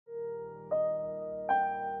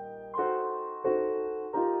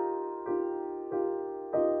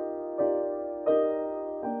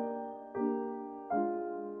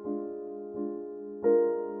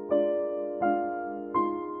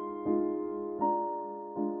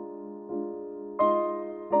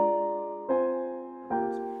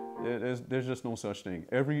there's just no such thing.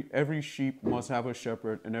 Every sheep must have a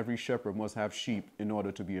shepherd, and every shepherd must have sheep in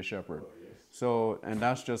order to be a shepherd. So, and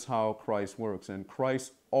that's just how Christ works. And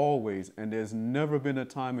Christ always, and there's never been a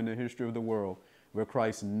time in the history of the world where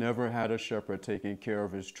Christ never had a shepherd taking care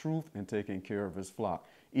of his truth and taking care of his flock.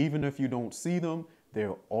 Even if you don't see them,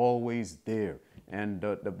 they're always there. And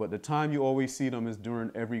but the time you always see them is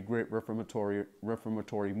during every great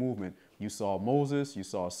reformatory movement. You saw Moses, you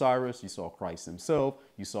saw Cyrus, you saw Christ himself,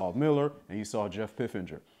 you saw Miller, and you saw Jeff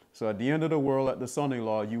Pfeffinger. So at the end of the world, at the Sunday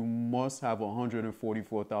law, you must have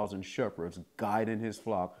 144,000 shepherds guiding his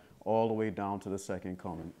flock all the way down to the second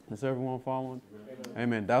coming. Is everyone following?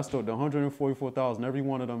 Amen. That's the 144,000. Every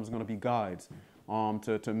one of them is going to be guides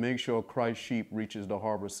to make sure Christ's sheep reaches the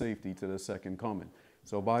harbor safety to the second coming.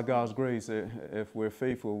 So by God's grace, if we're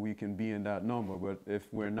faithful, we can be in that number. But if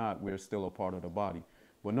we're not, we're still a part of the body.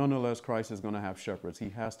 But nonetheless, Christ is going to have shepherds. He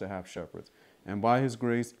has to have shepherds. And by his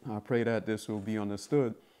grace, I pray that this will be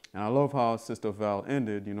understood. And I love how Sister Val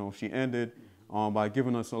ended. You know, she ended by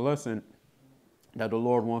giving us a lesson that the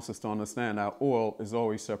Lord wants us to understand that oil is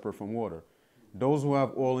always separate from water. Those who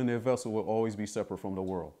have oil in their vessel will always be separate from the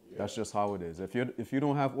world. Yeah. That's just how it is. If you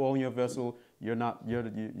don't have oil in your vessel, you're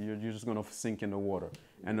just going to sink in the water.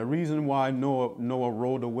 And the reason why Noah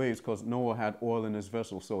rode the waves because Noah had oil in his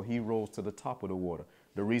vessel, so he rose to the top of the water.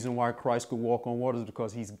 The reason why Christ could walk on water is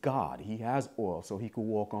because he's God. He has oil, so he could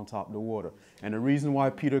walk on top of the water. And the reason why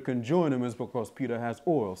Peter can join him is because Peter has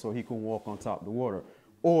oil, so he can walk on top of the water.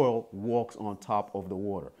 Oil walks on top of the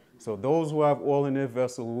water. So those who have oil in their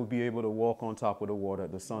vessel will be able to walk on top of the water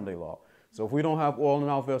at the Sunday law. So if we don't have oil in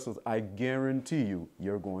our vessels, I guarantee you,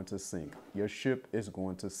 you're going to sink. Your ship is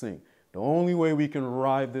going to sink. The only way we can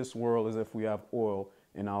ride this world is if we have oil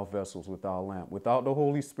in our vessels with our lamp. Without the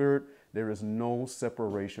Holy Spirit, there is no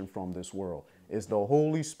separation from this world. It's the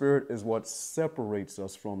Holy Spirit is what separates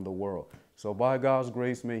us from the world. So by God's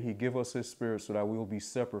grace, may he give us his spirit so that we will be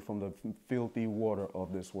separate from the filthy water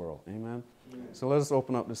of this world. Amen. Amen. So let us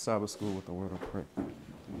open up this Sabbath school with the word of prayer.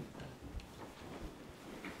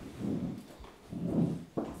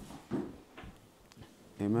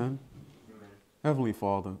 Amen. Amen. Heavenly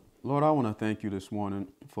Father, Lord, I want to thank you this morning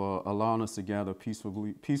for allowing us to gather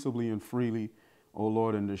peaceably and freely, oh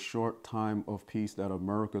Lord, in this short time of peace that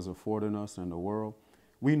America is affording us and the world.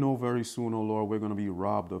 We know very soon, oh Lord, we're going to be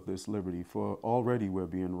robbed of this liberty, for already we're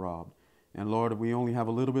being robbed. And Lord, we only have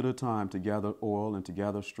a little bit of time to gather oil and to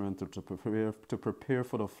gather strength to prepare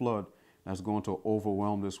for the flood that's going to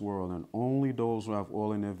overwhelm this world. And only those who have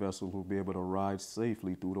oil in their vessels will be able to ride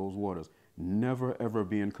safely through those waters, never ever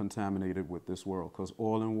being contaminated with this world, because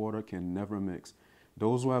oil and water can never mix.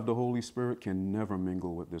 Those who have the Holy Spirit can never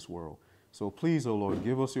mingle with this world. So please, oh Lord,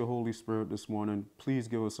 give us your Holy Spirit this morning. Please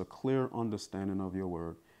give us a clear understanding of your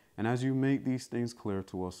word. And as you make these things clear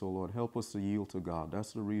to us, oh Lord, help us to yield to God.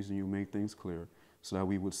 That's the reason you make things clear, so that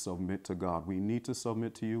we would submit to God. We need to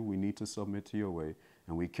submit to you. We need to submit to your way.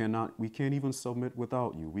 And we can't even submit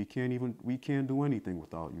without you. We can't do anything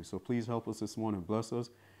without you. So please help us this morning. Bless us.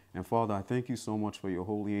 And Father, I thank you so much for your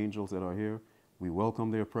holy angels that are here. We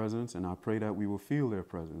welcome their presence, and I pray that we will feel their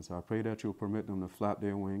presence. I pray that you'll permit them to flap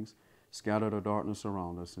their wings, scatter the darkness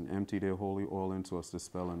around us, and empty their holy oil into us,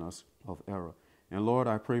 dispelling us of error. And Lord,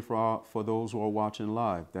 I pray for those who are watching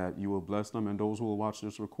live, that you will bless them, and those who will watch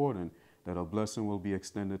this recording, that a blessing will be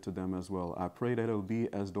extended to them as well. I pray that it'll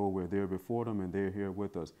be as though we're there before them and they're here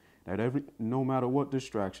with us. That no matter what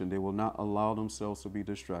distraction, they will not allow themselves to be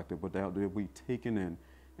distracted, but that they'll be taken in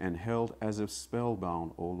and held as if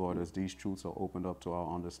spellbound, O Lord, as these truths are opened up to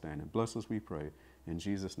our understanding. Bless us, we pray. In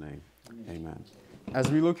Jesus' name, amen.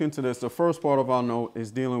 As we look into this, the first part of our note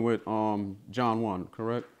is dealing with John 1,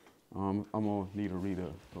 correct? I'm going to need a reader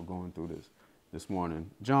for going through this morning.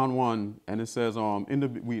 John 1, and it says,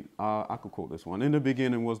 I could quote this one. In the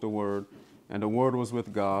beginning was the Word, and the Word was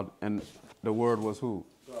with God, and the Word was who?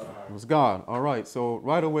 God. It was God. All right, so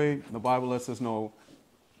right away, the Bible lets us know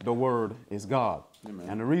the Word is God. Amen.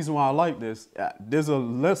 And the reason why I like this, there's a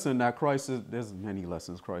lesson that there's many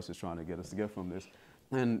lessons Christ is trying to get us to get from this.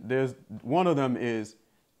 And there's one of them is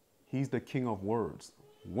he's the king of words.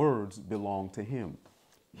 Words belong to him.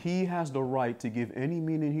 He has the right to give any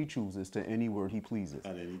meaning he chooses to any word he pleases.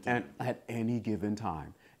 At any time. And at any given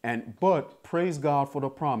time. But praise God for the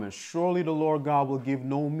promise. Surely the Lord God will give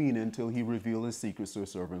no meaning until he reveal his secrets to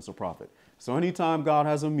his servants, the prophet. So anytime God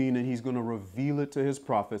has a meaning, he's going to reveal it to his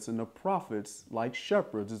prophets. And the prophets, like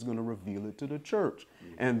shepherds, is going to reveal it to the church.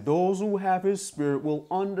 Mm-hmm. And those who have his spirit will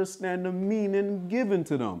understand the meaning given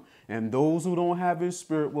to them. And those who don't have his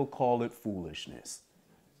spirit will call it foolishness.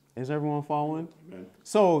 Is everyone following? Amen.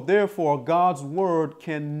 So therefore, God's word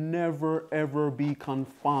can never, ever be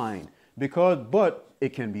confined. But it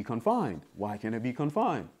can be confined. Why can it be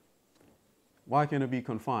confined? Why can it be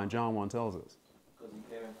confined? John 1 tells us.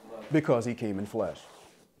 Because he came in flesh.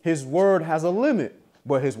 His word has a limit,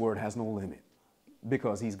 but his word has no limit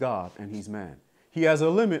because he's God and he's man. He has a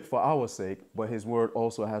limit for our sake, but his word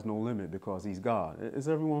also has no limit because he's God. Is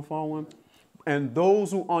everyone following? And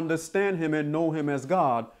those who understand him and know him as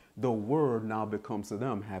God, the word now becomes to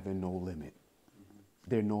them having no limit.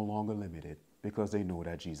 They're no longer limited because they know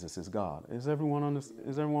that Jesus is God. Is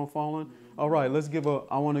everyone following? All right,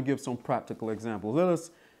 I want to give some practical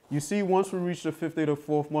examples. You see, once we reach the 5th day of the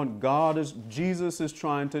 4th month, Jesus is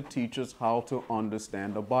trying to teach us how to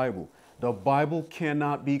understand the Bible. The Bible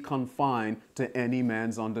cannot be confined to any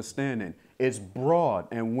man's understanding. It's broad.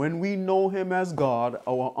 And when we know him as God,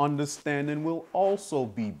 our understanding will also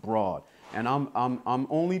be broad. And I'm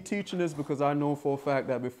only teaching this because I know for a fact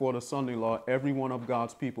that before the Sunday law, every one of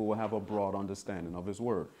God's people will have a broad understanding of his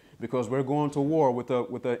word. Because we're going to war with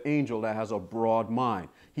an angel that has a broad mind.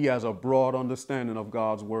 He has a broad understanding of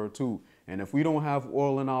God's word too. And if we don't have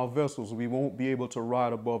oil in our vessels, we won't be able to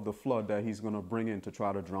ride above the flood that he's going to bring in to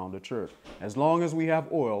try to drown the church. As long as we have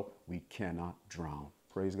oil, we cannot drown.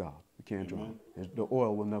 Praise God. We can't drown. The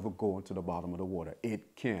oil will never go into the bottom of the water.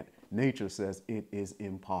 It can't. Nature says it is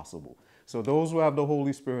impossible. So those who have the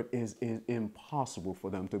Holy Spirit, is impossible for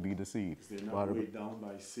them to be deceived. They're not weighed down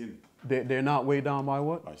by sin. They're not weighed down by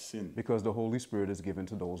what? By sin. Because the Holy Spirit is given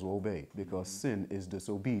to those who obey. Because sin is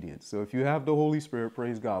disobedience. So if you have the Holy Spirit,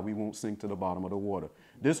 praise God, we won't sink to the bottom of the water.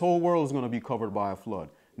 This whole world is going to be covered by a flood.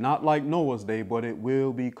 Not like Noah's day, but it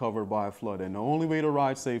will be covered by a flood. And the only way to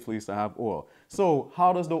ride safely is to have oil. So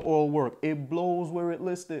how does the oil work? It blows where it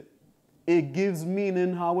listed. It gives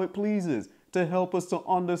meaning how it pleases to help us to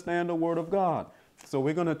understand the word of God. So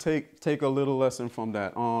we're going to take a little lesson from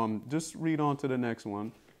that. Just read on to the next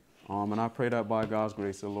one. And I pray that by God's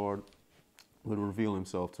grace, the Lord would reveal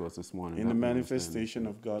himself to us this morning. In the manifestation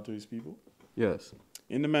of God to his people? Yes.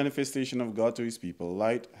 In the manifestation of God to his people,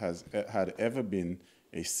 light had ever been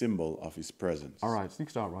a symbol of his presence. All right, so you can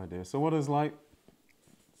start right there. So what is light?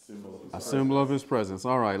 A symbol of his presence.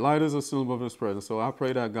 All right, light is a symbol of his presence. So I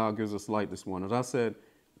pray that God gives us light this morning. As I said,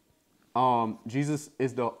 Jesus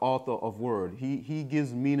is the author of word. He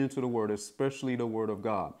gives meaning to the word, especially the word of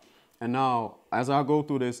God. And now, as I go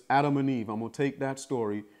through this, Adam and Eve, I'm going to take that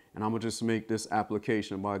story and I'm going to just make this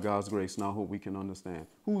application by God's grace. And I hope we can understand.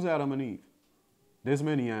 Who's Adam and Eve? There's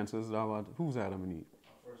many answers. Who's Adam and Eve?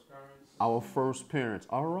 Our first parents. Our first parents.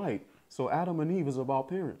 All right. So Adam and Eve is about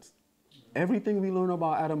parents. Everything we learn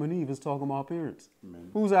about Adam and Eve is talking about parents. Amen.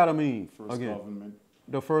 Who's Adam and Eve? First Again. government.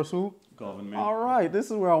 The first who? Government. All right,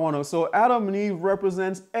 this is where I want to. So Adam and Eve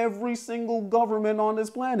represents every single government on this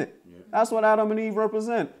planet. Yep. That's what Adam and Eve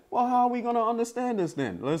represent. Well, how are we going to understand this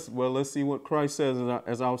then? Let's see what Christ says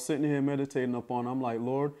as I was sitting here meditating upon. I'm like,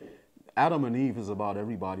 Lord, Adam and Eve is about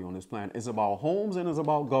everybody on this planet. It's about homes and it's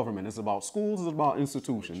about government. It's about schools. It's about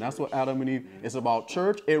institution. That's what Adam and Eve. It's about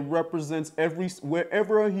church. It represents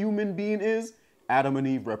wherever a human being is. Adam and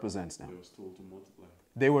Eve represents them. They was told to multiply.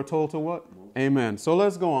 They were told to what? Amen. So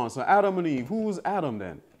let's go on. So Adam and Eve. Who's Adam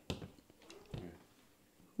then?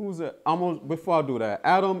 Who's it? Before I do that,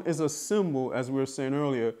 Adam is a symbol, as we were saying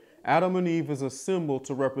earlier. Adam and Eve is a symbol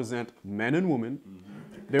to represent men and women.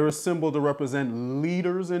 They're a symbol to represent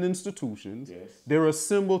leaders and institutions. Yes. They're a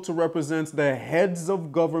symbol to represent the heads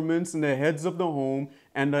of governments and the heads of the home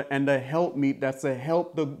and the helpmeet that's to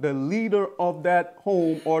help the leader of that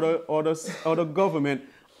home or the government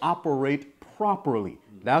operate properly.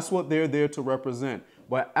 That's what they're there to represent.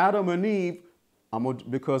 But Adam and Eve,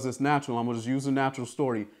 because it's natural, I'm going to just use a natural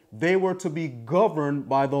story. They were to be governed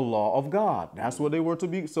by the law of God. That's what they were to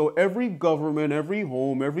be. So every government, every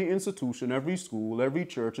home, every institution, every school, every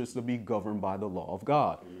church is to be governed by the law of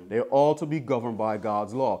God. They're all to be governed by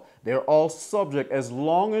God's law. They're all subject. As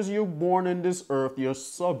long as you're born in this earth, you're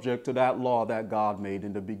subject to that law that God made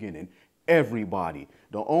in the beginning. Everybody.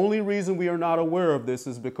 The only reason we are not aware of this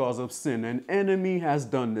is because of sin. An enemy has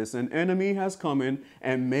done this. An enemy has come in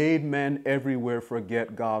and made men everywhere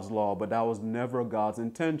forget God's law. But that was never God's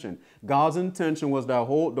intention. God's intention was that the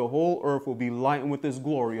whole earth will be lightened with his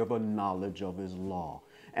glory of a knowledge of his law.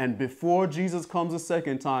 And before Jesus comes a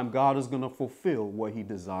second time, God is going to fulfill what he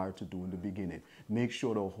desired to do in the beginning. Make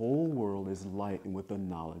sure the whole world is lightened with the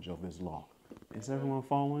knowledge of his law. Is everyone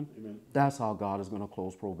following? Amen. That's how God is going to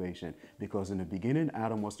close probation. Because in the beginning,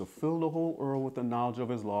 Adam was to fill the whole earth with the knowledge of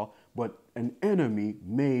his law, but an enemy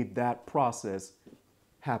made that process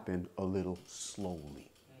happen a little slowly.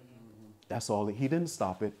 That's all. He didn't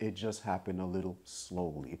stop it. It just happened a little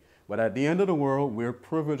slowly. But at the end of the world, we're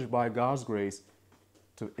privileged by God's grace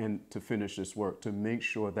to finish this work, to make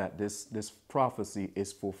sure that this prophecy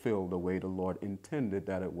is fulfilled the way the Lord intended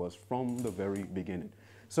that it was from the very beginning.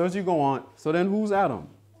 So as you go on, so then who's Adam?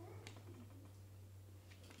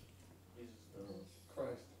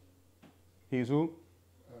 Christ. He's who?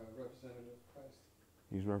 Representative Christ.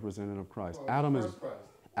 He's representative of Christ. Well, Adam is Christ.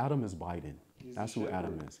 Adam is Biden. He's That's the who shepherd.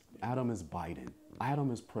 Adam is. Adam is Biden.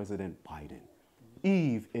 Adam is President Biden.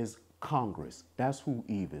 Eve is Congress. That's who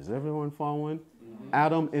Eve is. Everyone following?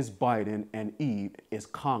 Adam is Biden and Eve is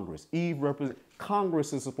Congress.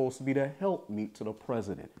 Congress is supposed to be the helpmeet to the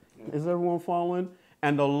president. Is everyone following?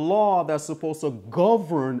 And the law that's supposed to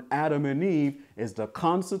govern Adam and Eve is the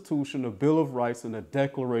Constitution, the Bill of Rights, and the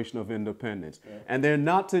Declaration of Independence. And they're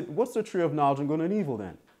not to, what's the tree of knowledge of good and evil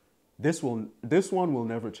then? This one will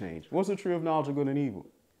never change. What's the tree of knowledge of good and evil?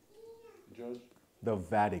 Judge? The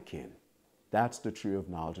Vatican. That's the tree of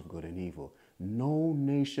knowledge of good and evil. No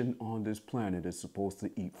nation on this planet is supposed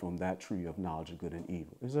to eat from that tree of knowledge of good and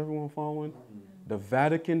evil. Is everyone following? The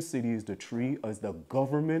Vatican City is the tree, is the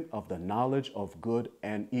government of the knowledge of good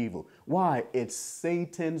and evil. Why? It's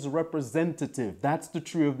Satan's representative. That's the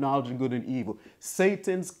tree of knowledge of good and evil.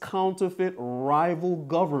 Satan's counterfeit rival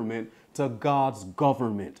government to God's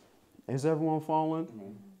government. Is everyone following?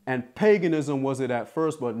 And paganism was it at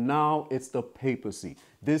first, but now it's the papacy.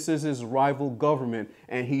 This is his rival government,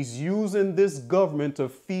 and he's using this government to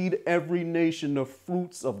feed every nation the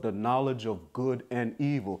fruits of the knowledge of good and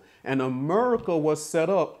evil. And America was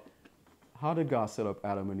set up. How did God set up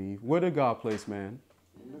Adam and Eve? Where did God place man?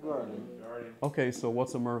 In the garden. Okay, so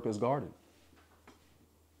what's America's garden?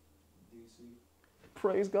 DC.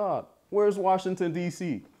 Praise God. Where's Washington,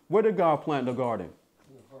 D.C.? Where did God plant the garden?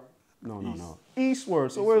 In the heart. No.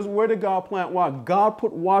 Eastward. So where did God plant what? God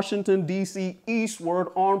put Washington, D.C. eastward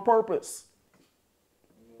on purpose.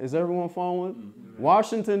 Is everyone following? Mm-hmm.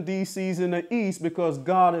 Washington, D.C. is in the east because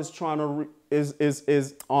God is trying to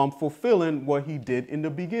fulfilling what he did in the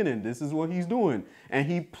beginning. This is what he's doing. And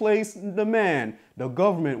he placed the man, the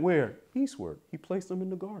government, where? Eastward. He placed them in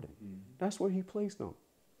the garden. Mm-hmm. That's where he placed them.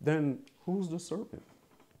 Then who's the serpent?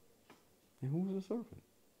 And who's the serpent?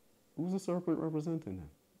 Who's the serpent representing him?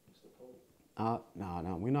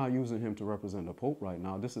 No, we're not using him to represent the Pope right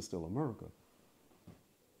now. This is still America.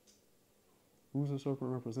 Who's the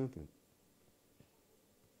serpent representing?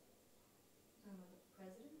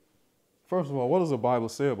 President? First of all, what does the Bible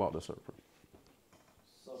say about the serpent?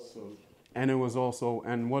 So, And it was also,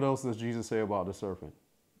 and what else does Jesus say about the serpent?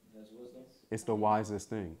 That's wisdom. It's the wisest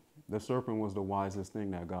thing. The serpent was the wisest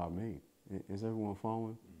thing that God made. Is everyone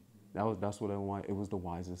following? That's what it was the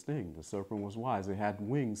wisest thing. The serpent was wise. It had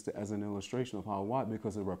wings as an illustration of how wise,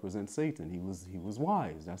 because it represents Satan. He was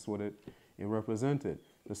wise. That's what it represented.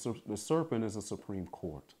 The serpent is a supreme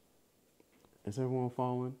court. Is everyone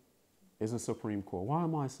following? It's a supreme court. Why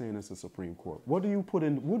am I saying it's a supreme court? Who do you put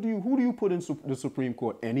in the Supreme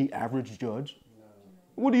Court? Any average judge? No.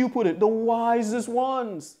 What do you put in? The wisest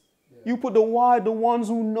ones. Yeah. You put the ones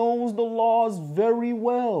who knows the laws very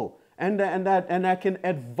well. And that can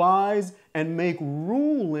advise and make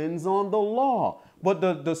rulings on the law. But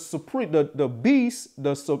the beast,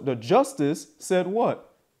 the justice said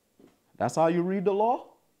what? That's how you read the law?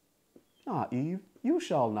 Eve, you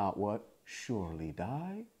shall not what? Surely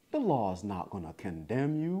die. The law is not going to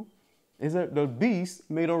condemn you. Is that the beast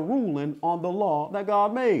made a ruling on the law that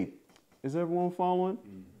God made? Is everyone following?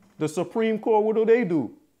 Mm-hmm. The Supreme Court, what do? They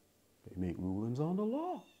make rulings on the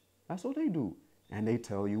law. That's what they do. And they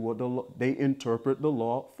tell you what they interpret the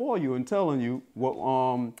law for you and telling you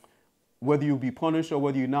what, whether you be punished or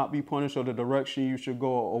whether you not be punished or the direction you should go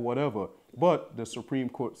or whatever. But the Supreme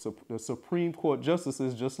Court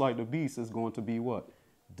justices, just like the beast, is going to be what?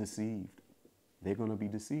 Deceived. They're going to be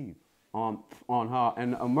deceived on how.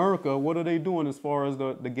 And America, what are they doing as far as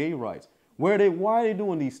the gay rights? Why are they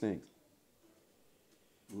doing these things?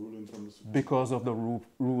 ruling from the Supreme Because of the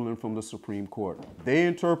ruling from the Supreme Court. They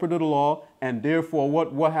interpreted the law, and therefore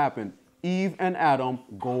what happened? Eve and Adam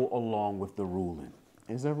go along with the ruling.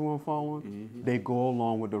 Is everyone following? Mm-hmm. They go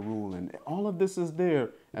along with the ruling. All of this is there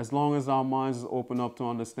as long as our minds is open up to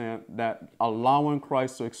understand that allowing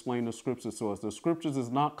Christ to explain the scriptures to us. The scriptures is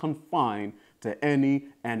not confined to any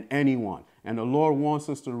and anyone. And the Lord wants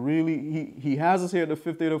us to really, he has us here at the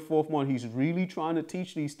fifth day of the fourth month. He's really trying to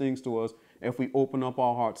teach these things to us if we open up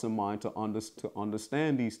our hearts and mind to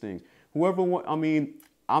understand these things.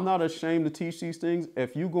 I'm not ashamed to teach these things.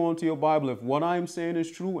 If you go into your Bible, if what I'm saying is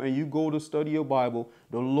true and you go to study your Bible,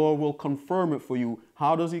 the Lord will confirm it for you.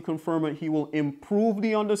 How does he confirm it? He will improve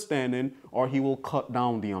the understanding or he will cut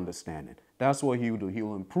down the understanding. That's what he will do. He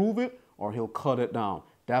will improve it or he'll cut it down.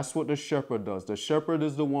 That's what the shepherd does. The shepherd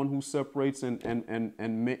is the one who separates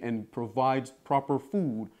and provides proper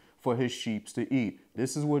food for his sheep to eat.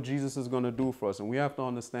 This is what Jesus is going to do for us, and we have to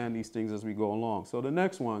understand these things as we go along. So the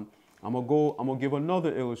next one, I'm gonna give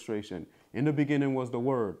another illustration. In the beginning was the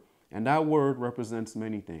Word, and that word represents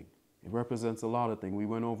many things. It represents a lot of things. We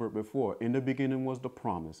went over it before. In the beginning was the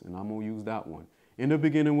promise, and I'm going to use that one. In the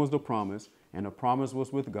beginning was the promise, and the promise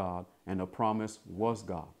was with God, and the promise was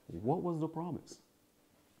God. What was the promise?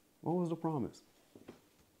 What was the promise?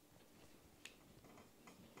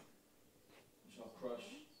 You shall crush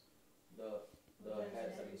the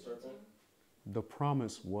heads of the serpent. The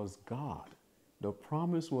promise was God. The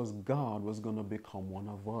promise was God was going to become one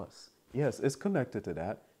of us. Yes, it's connected to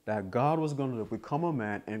that God was going to become a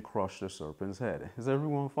man and crush the serpent's head. Is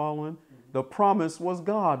everyone following? The promise was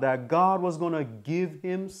God, that God was going to give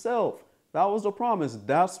himself. That was the promise.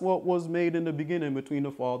 That's what was made in the beginning between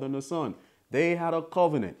the Father and the Son. They had a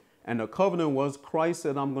covenant. And the covenant was Christ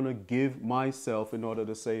said, I'm going to give myself in order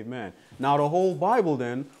to save man. Now, the whole Bible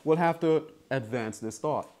then will have to advance this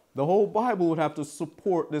thought. The whole Bible would have to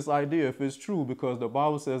support this idea if it's true, because the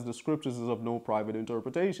Bible says the scriptures is of no private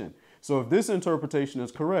interpretation. So if this interpretation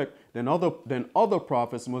is correct, then other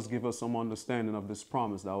prophets must give us some understanding of this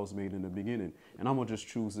promise that was made in the beginning. And I'm going to just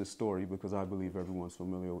choose this story because I believe everyone's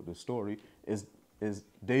familiar with this story, is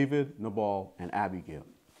David, Nabal, and Abigail.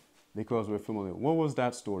 Because we're familiar. What was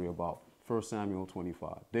that story about? 1 Samuel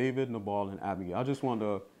 25. David, Nabal, and Abigail. I just want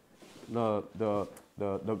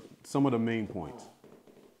some of the main points.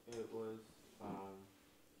 It was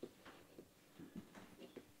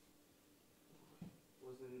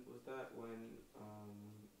was that when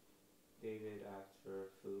David asked for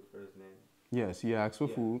food for his men? Yes, he asked for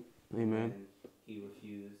food. Amen. And he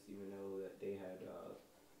refused, even though that they had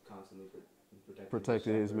constantly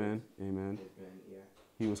Protected his men. Amen. His men, yeah.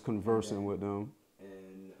 He was conversing with them.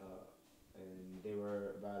 And they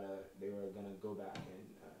were gonna go back and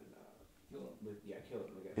kill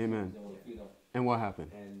him. I guess. Amen. They want to feed them. And what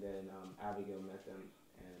happened? And then Abigail met them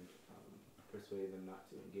and persuaded them not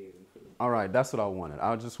to and gave them food. All right, that's what I wanted.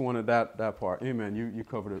 I just wanted that part. Amen. You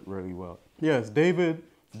covered it really well. Yes, David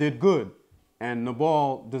did good, and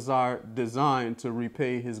Nabal designed to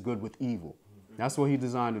repay his good with evil. That's what he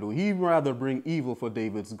designed to do. He'd rather bring evil for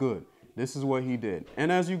David's good. This is what he did.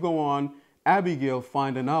 And as you go on, Abigail,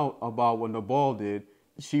 finding out about what Nabal did,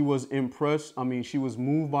 she was impressed. She was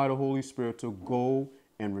moved by the Holy Spirit to go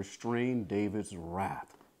and restrain David's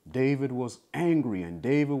wrath. David was angry, and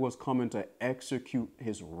David was coming to execute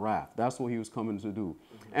his wrath. That's what he was coming to do.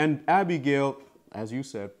 And Abigail, as you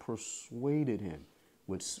said, persuaded him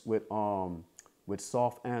with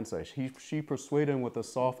soft answer. She persuaded him with a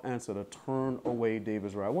soft answer to turn away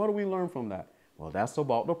David's wrath. What do we learn from that? Well, that's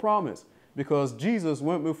about the promise, because Jesus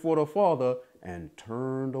went before the Father and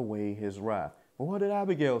turned away his wrath. Well, what did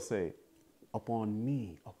Abigail say? Upon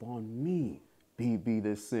me be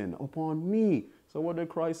this sin. Upon me. So what did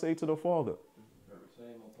Christ say to the Father?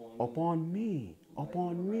 Upon me.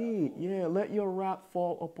 Yeah, let your wrath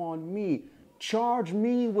fall upon me. Charge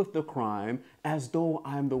me with the crime as though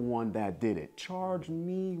I'm the one that did it. Charge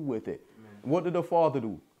me with it. What did the Father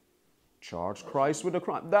do? Charge Christ with the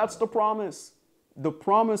crime. That's the promise. The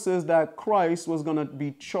promise is that Christ was going to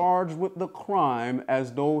be charged with the crime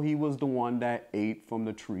as though he was the one that ate from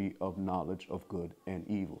the tree of knowledge of good and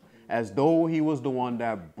evil. As though he was the one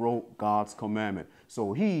that broke God's commandment.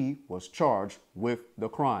 So he was charged with the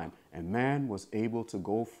crime. And man was able to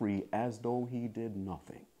go free as though he did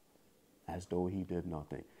nothing. As though he did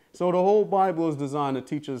nothing. So the whole Bible is designed to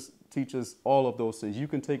teach us all of those things. You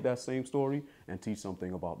can take that same story and teach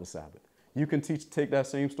something about the Sabbath. You can take that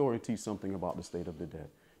same story and teach something about the state of the dead.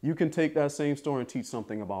 You can take that same story and teach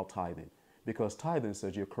something about tithing. Because tithing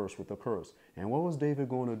says you're cursed with a curse. And what was David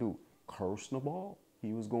going to do? Curse Nabal.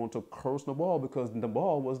 He was going to curse Nabal because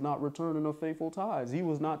Nabal was not returning the faithful tithes. He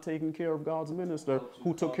was not taking care of God's minister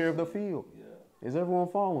who took care of the field. Yeah. Is everyone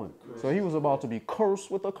following? So he was about to be cursed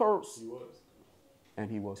with a curse. He was. And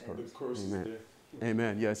he was cursed. Amen.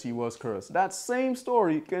 Amen. Yes, he was cursed. That same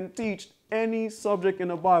story can teach any subject in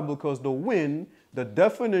the Bible, because the wind, the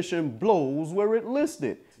definition blows where it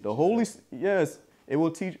listed. The Holy, yes, it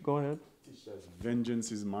will teach. Go ahead.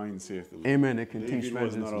 Vengeance is mine, saith the Lord. Amen. It can David teach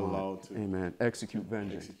vengeance. was not allowed to. Amen. Execute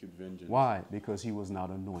vengeance. Execute vengeance. Why? Because he was not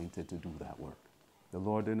anointed to do that work. The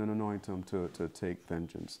Lord didn't anoint him to take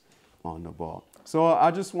vengeance on Nabal. So I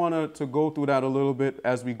just wanted to go through that a little bit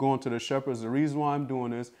as we go into the shepherds. The reason why I'm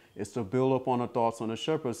doing this is to build up on the thoughts on the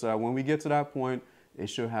shepherds side. When we get to that point, it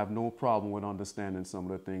should have no problem with understanding some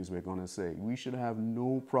of the things we're going to say. We should have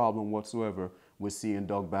no problem whatsoever We're seeing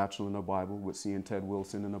Doug Batchelor in the Bible. We're seeing Ted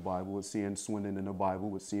Wilson in the Bible. We're seeing Swindon in the Bible.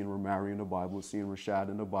 We're seeing Romari in the Bible. We're seeing Rashad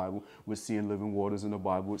in the Bible. We're seeing Living Waters in the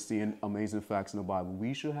Bible. We're seeing Amazing Facts in the Bible.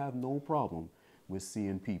 We should have no problem with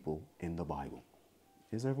seeing people in the Bible.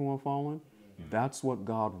 Is everyone following? That's what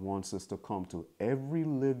God wants us to come to. Every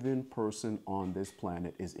living person on this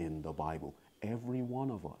planet is in the Bible. Every one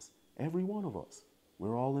of us. Every one of us.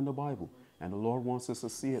 We're all in the Bible. And the Lord wants us to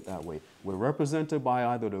see it that way. We're represented by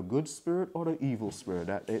either the good spirit or the evil spirit.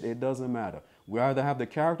 It doesn't matter. We either have the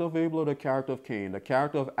character of Abel or the character of Cain. The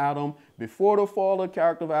character of Adam before the fall, the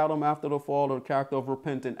character of Adam after the fall, or the character of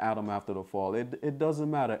repentant Adam after the fall. It doesn't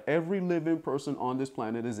matter. Every living person on this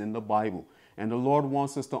planet is in the Bible. And the Lord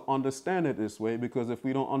wants us to understand it this way, because if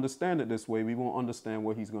we don't understand it this way, we won't understand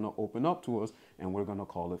what he's going to open up to us, and we're going to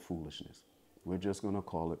call it foolishness. We're just going to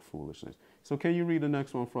call it foolishness. So can you read the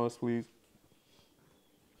next one for us, please?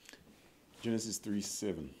 Genesis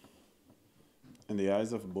 3:7. And the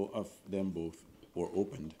eyes of them both were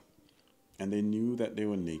opened, and they knew that they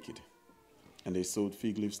were naked. And they sewed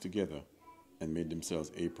fig leaves together and made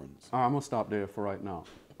themselves aprons. All right, I'm going to stop there for right now.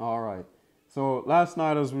 All right. So last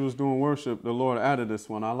night as we was doing worship, the Lord added this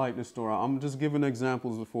one. I like this story. I'm just giving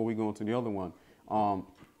examples before we go into the other one.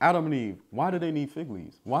 Adam and Eve, why did they need fig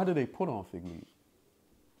leaves? Why did they put on fig leaves?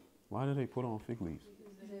 Why did they put on fig leaves?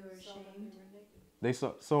 Because they were ashamed.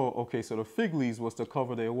 So the fig leaves was to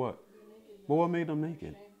cover their what? But what made them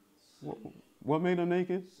naked? What made them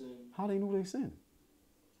naked? How they knew they sinned?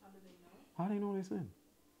 How did they know they sinned?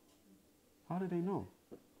 How did they know?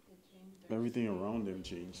 Everything around them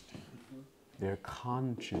changed. Their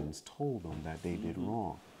conscience told them that they did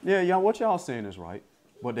wrong. Yeah, what y'all saying is right.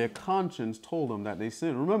 But their conscience told them that they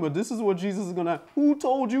sinned. Remember, this is what Jesus is going to... Who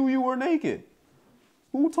told you you were naked?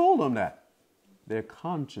 Who told them that? Their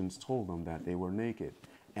conscience told them that they were naked.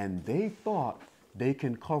 And they thought they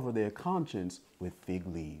can cover their conscience with fig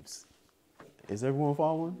leaves. Is everyone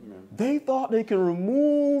following? Amen. They thought they can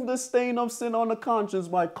remove the stain of sin on the conscience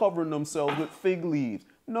by covering themselves with fig leaves.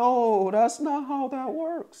 No, that's not how that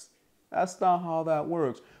works. That's not how that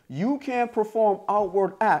works. You can't perform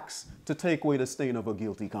outward acts to take away the stain of a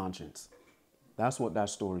guilty conscience. That's what that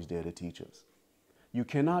story's there to teach us. You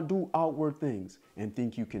cannot do outward things and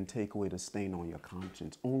think you can take away the stain on your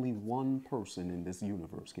conscience. Only one person in this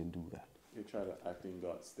universe can do that. They try to act in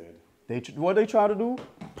God's stead. What they try to do?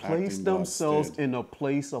 Place in God's themselves stead. in the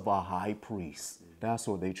place of a high priest. That's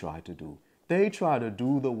what they try to do. They try to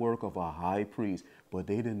do the work of a high priest, but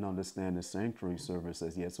they didn't understand the sanctuary service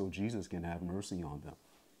as yet, so Jesus can have mercy on them.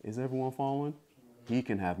 Is everyone following? He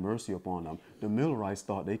can have mercy upon them. The Millerites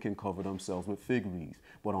thought they can cover themselves with fig leaves,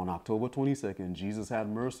 but on October 22nd, Jesus had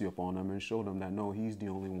mercy upon them and showed them that no, he's the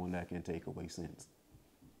only one that can take away sins.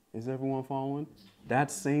 Is everyone following?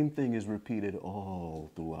 That same thing is repeated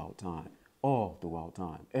all throughout time. All throughout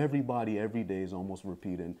time. Everybody every day is almost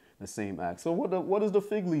repeating the same act. So what is the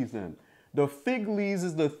fig leaves then? The fig leaves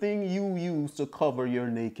is the thing you use to cover your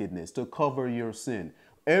nakedness, to cover your sin.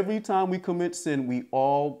 Every time we commit sin,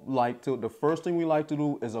 the first thing we like to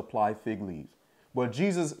do is apply fig leaves. But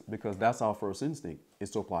Jesus, because that's our first instinct, is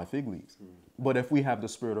to apply fig leaves. But if we have the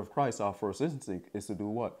Spirit of Christ, our first instinct is to do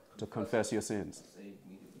what? To confess your sins.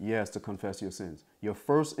 Yes, to confess your sins. Your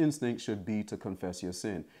first instinct should be to confess your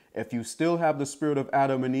sin. If you still have the spirit of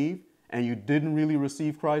Adam and Eve and you didn't really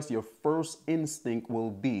receive Christ, your first instinct will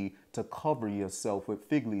be to cover yourself with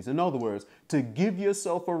fig leaves. In other words, to give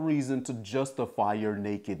yourself a reason to justify your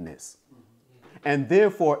nakedness. And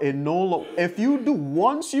therefore,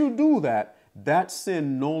 once you do that, that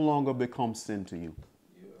sin no longer becomes sin to you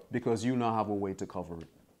because you now have a way to cover it.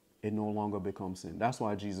 It no longer becomes sin. That's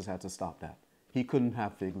why Jesus had to stop that. He couldn't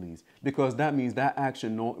have fig leaves because that means that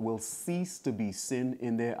action will cease to be sin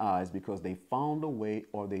in their eyes because they found a way,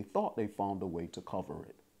 or they thought they found a way to cover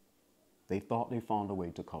it. They thought they found a way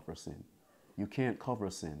to cover sin. You can't cover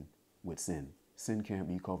sin with sin. Sin can't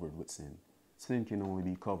be covered with sin. Sin can only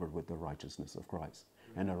be covered with the righteousness of Christ.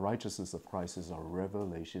 And the righteousness of Christ is a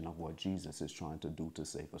revelation of what Jesus is trying to do to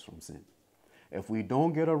save us from sin. If we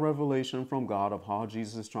don't get a revelation from God of how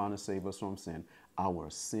Jesus is trying to save us from sin, our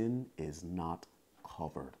sin is not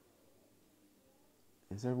covered.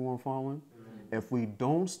 Is everyone following? If we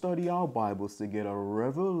don't study our Bibles to get a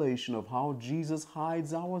revelation of how Jesus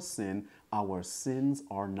hides our sins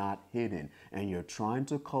are not hidden. And you're trying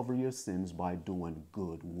to cover your sins by doing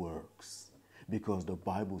good works. Because the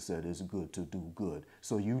Bible said it's good to do good.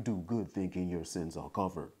 So you do good thinking your sins are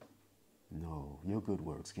covered. No, your good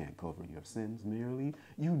works can't cover your sins merely.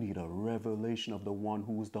 You need a revelation of the one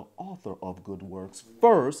who is the author of good works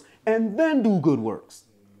first, and then do good works.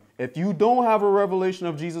 If you don't have a revelation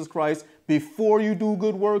of Jesus Christ Before you do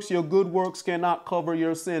good works, your good works cannot cover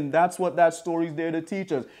your sin. That's what that story's there to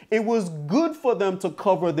teach us. It was good for them to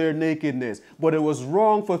cover their nakedness, but it was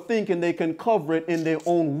wrong for thinking they can cover it in their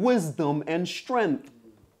own wisdom and strength.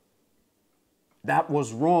 That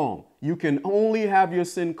was wrong. You can only have your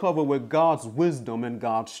sin covered with God's wisdom and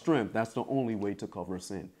God's strength. That's the only way to cover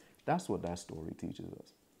sin. That's what that story teaches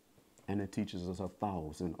us. And it teaches us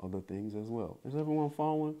 1,000 other things as well. Is everyone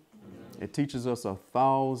following? Yeah. It teaches us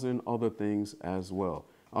 1,000 other things as well.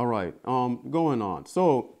 All right, going on.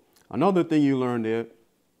 So another thing you learned there,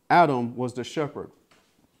 Adam was the shepherd.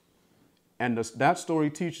 And that story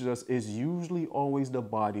teaches us it's usually always the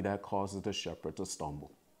body that causes the shepherd to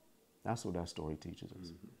stumble. That's what that story teaches us.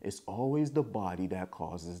 Mm-hmm. It's always the body that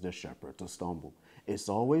causes the shepherd to stumble. It's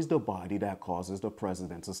always the body that causes the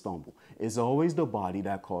president to stumble. It's always the body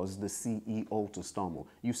that causes the CEO to stumble.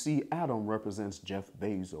 You see, Adam represents Jeff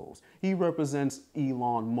Bezos. He represents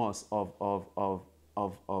Elon Musk of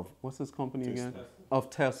what's his company again? Of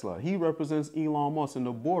Tesla. He represents Elon Musk, and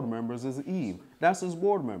the board members is Eve. That's his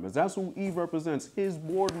board members. That's who Eve represents, his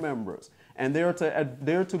board members. And they're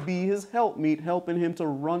to be his helpmeet, helping him to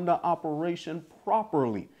run the operation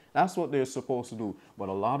properly. That's what they're supposed to do. But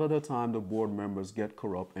a lot of the time, the board members get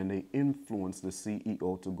corrupt and they influence the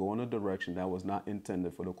CEO to go in a direction that was not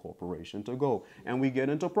intended for the corporation to go. And we get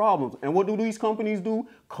into problems. And what do these companies do?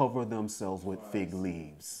 Cover themselves with fig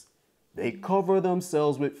leaves. They cover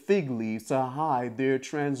themselves with fig leaves to hide their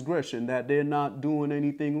transgression, that they're not doing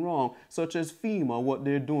anything wrong, such as FEMA, what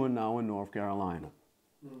they're doing now in North Carolina.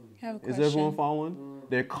 Is everyone following?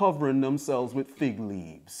 They're covering themselves with fig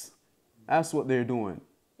leaves. That's what they're doing.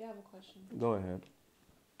 Yeah, I have a question. Go ahead.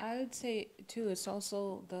 I would say, too, it's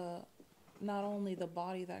also not only the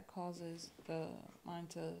body that causes the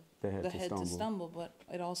head to stumble, but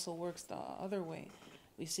it also works the other way.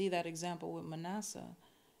 We see that example with Manasseh.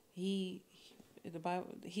 He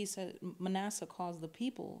said Manasseh caused the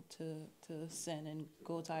people to sin and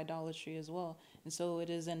go to idolatry as well. And so it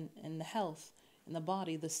is in the health, in the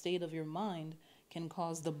body, the state of your mind can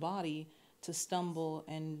cause the body to stumble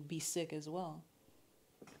and be sick as well.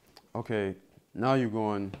 Okay, now you're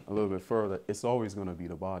going a little bit further. It's always going to be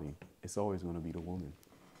the body. It's always going to be the woman.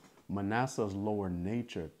 Manasseh's lower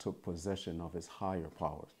nature took possession of his higher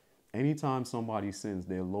powers. Anytime somebody sins,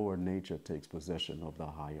 their lower nature takes possession of the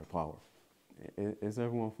higher power. Is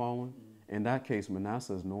everyone following? In that case,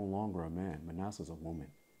 Manasseh is no longer a man. Manasseh is a woman.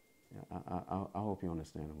 I hope you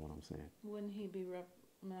understand what I'm saying. Wouldn't he be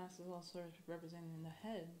Manasseh also representing the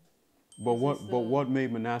head? But what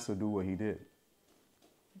made Manasseh do what he did?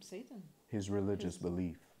 Satan. His religious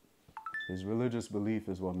belief. His religious belief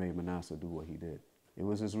is what made Manasseh do what he did. It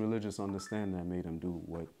was his religious understanding that made him do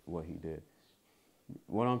what he did.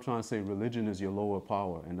 What I'm trying to say, religion is your lower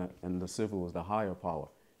power, and the civil is the higher power.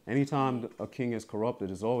 Anytime a king is corrupted,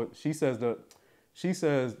 it's always she says the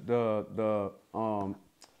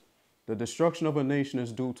destruction of a nation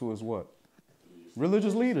is due to his what?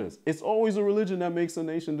 Religious leaders. It's always a religion that makes a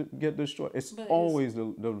nation get destroyed. It's always the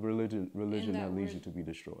religion that leads you to be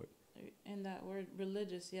destroyed. And that word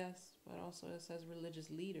religious, yes, but also it says religious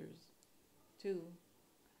leaders, too.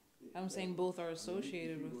 I'm saying both are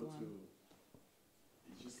associated with one.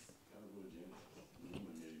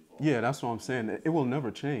 Yeah, that's what I'm saying. It will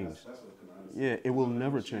never change. Yeah, it will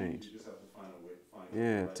never change.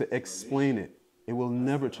 Yeah, to explain it. It will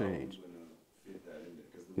never change.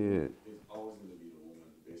 Yeah.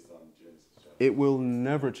 It will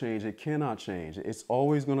never change. It cannot change. It's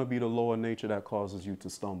always going to be the lower nature that causes you to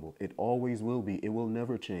stumble. It always will be. It will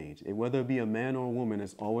never change. Whether it be a man or a woman,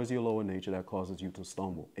 it's always your lower nature that causes you to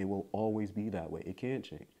stumble. It will always be that way. It can't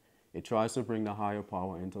change. It tries to bring the higher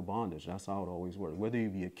power into bondage. That's how it always works. Whether you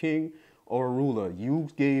be a king or a ruler, you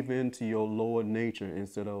gave in to your lower nature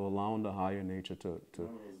instead of allowing the higher nature to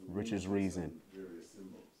which is reason.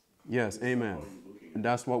 Yes, amen. And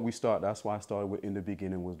that's what we start. That's why I started with in the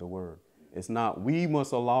beginning was the word. It's not, we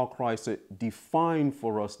must allow Christ to define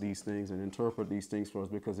for us these things and interpret these things for us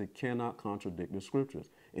because it cannot contradict the scriptures.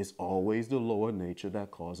 It's always the lower nature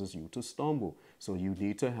that causes you to stumble. So you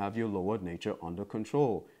need to have your lower nature under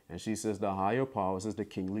control. And she says the higher powers is the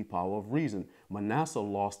kingly power of reason. Manasseh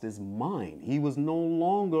lost his mind. He was no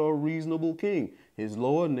longer a reasonable king. His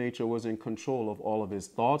lower nature was in control of all of his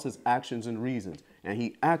thoughts, his actions, and reasons. And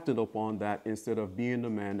he acted upon that instead of being the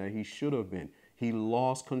man that he should have been. He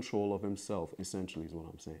lost control of himself, essentially, is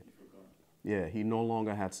what I'm saying. Yeah, he no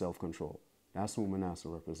longer had self-control. That's who Manasseh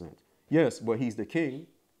represents. Yes, but he's the king.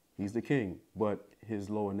 He's the king. But his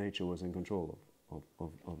lower nature was in control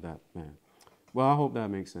of that man. Well, I hope that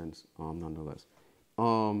makes sense, nonetheless.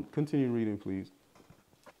 Continue reading, please.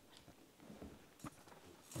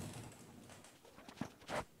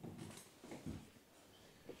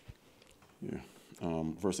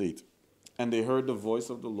 Verse 8. And they heard the voice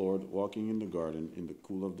of the Lord walking in the garden in the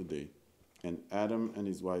cool of the day. And Adam and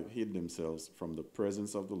his wife hid themselves from the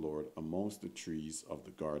presence of the Lord amongst the trees of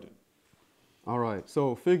the garden. All right,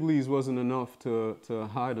 so fig leaves wasn't enough to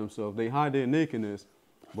hide themselves. They hide their nakedness,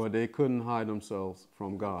 but they couldn't hide themselves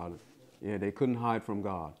from God. Yeah, they couldn't hide from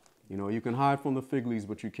God. You know, you can hide from the fig leaves,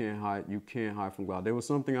 but you can't hide from God. There was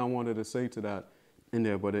something I wanted to say to that in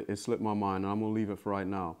there, but it slipped my mind, and I'm going to leave it for right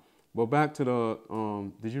now. But back to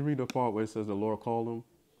the, did you read the part where it says the Lord called them?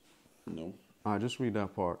 No. All right, just read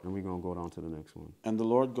that part, and we're going to go down to the next one. And the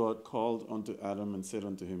Lord God called unto Adam and said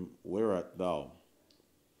unto him, Where art thou?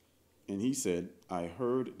 And he said, I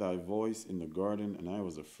heard thy voice in the garden, and I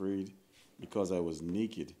was afraid, because I was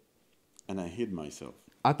naked, and I hid myself.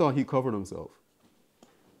 I thought he covered himself.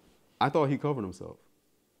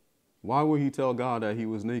 Why would he tell God that he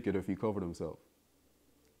was naked if he covered himself?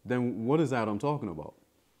 Then what is Adam talking about?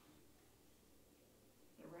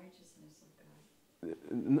 The righteousness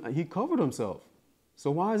of God. He covered himself.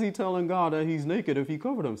 So why is he telling God that he's naked if he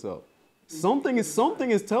covered himself? Something is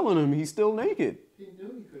telling him he's still naked. He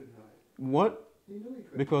knew he couldn't hide. What? He knew he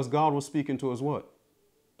couldn't. Because God was speaking to his what?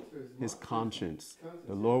 To His conscience. conscience.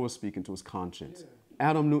 The Lord was speaking to his conscience. Yeah.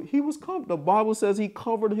 Adam knew he was covered. The Bible says he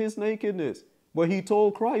covered his nakedness, but he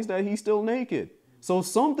told Christ that he's still naked. So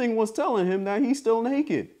something was telling him that he's still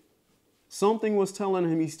naked. Something was telling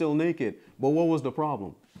him he's still naked. But what was the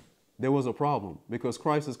problem? There was a problem because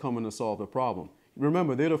Christ is coming to solve the problem.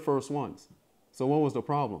 Remember, they're the first ones. So what was the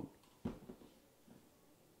problem?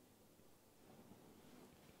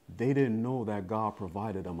 They didn't know that God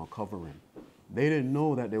provided them a covering. They didn't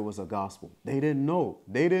know that there was a gospel. They didn't know.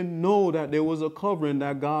 They didn't know that there was a covering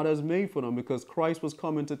that God has made for them because Christ was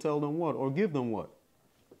coming to tell them what or give them what?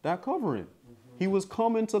 That covering. He was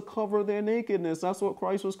coming to cover their nakedness. That's what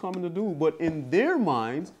Christ was coming to do. But in their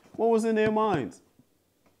minds, what was in their minds?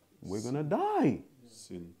 We're going to die.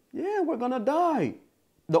 Sin. Yeah, we're going to die.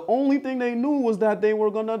 The only thing they knew was that they were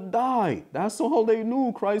going to die. That's all they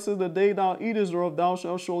knew. Christ says, the day thou eatest thereof, thou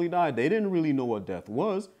shalt surely die. They didn't really know what death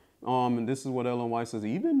was. And this is what Ellen White says.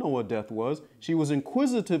 He didn't know what death was. She was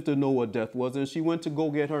inquisitive to know what death was, and she went to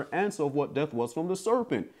go get her answer of what death was from the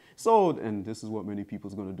serpent. So, and this is what many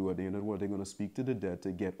people are going to do at the end of the world. They're going to speak to the dead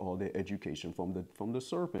to get all their education from the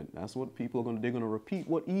serpent. That's what people are going to do. They're going to repeat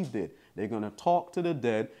what Eve did. They're going to talk to the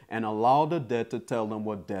dead and allow the dead to tell them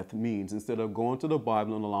what death means instead of going to the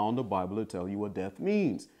Bible and allowing the Bible to tell you what death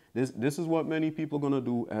means. This is what many people are going to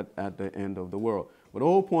do at the end of the world. But the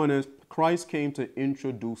whole point is Christ came to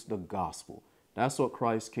introduce the gospel. That's what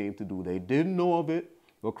Christ came to do. They didn't know of it,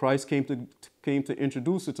 but Christ came to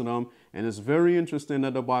introduce it to them. And it's very interesting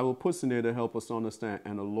that the Bible puts in there to help us understand.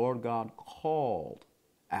 And the Lord God called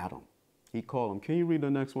Adam. He called him. Can you read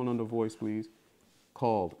the next one on the voice, please?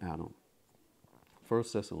 Called Adam. 1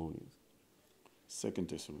 Thessalonians. 2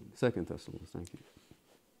 Thessalonians. 2 Thessalonians, thank you.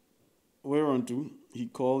 Whereunto he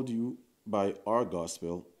called you by our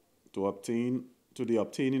gospel to the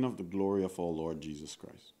obtaining of the glory of our Lord Jesus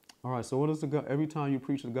Christ. All right, so what is every time you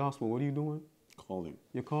preach the gospel, what are you doing? Calling.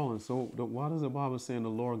 You're calling. So why does the Bible say the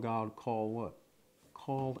Lord God called what?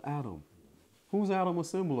 Called Adam. Who's Adam a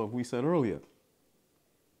symbol of? We said earlier.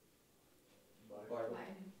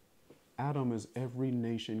 Adam is every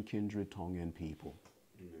nation, kindred, tongue, and people.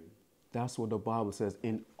 Amen. That's what the Bible says.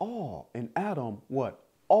 In Adam, what?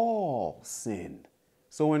 All sinned.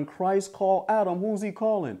 So when Christ called Adam, who's he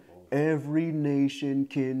calling? Every nation,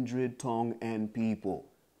 kindred, tongue, and people.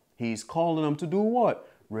 He's calling them to do what?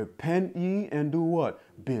 Repent ye and do what?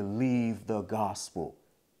 Believe the gospel.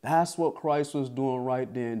 That's what Christ was doing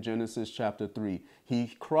right there in Genesis chapter 3.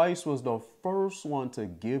 Christ was the first one to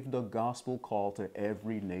give the gospel call to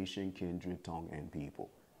every nation, kindred, tongue, and people.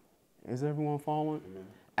 Is everyone following? Amen.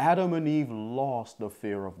 Adam and Eve lost the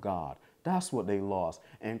fear of God. That's what they lost.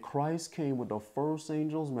 And Christ came with the first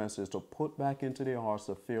angel's message to put back into their hearts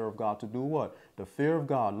the fear of God. To do what? The fear of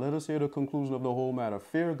God. Let us hear the conclusion of the whole matter.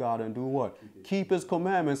 Fear God and do what? Keep his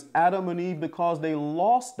commandments. Adam and Eve, because they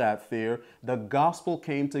lost that fear, the gospel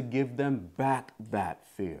came to give them back that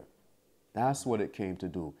fear. That's what it came to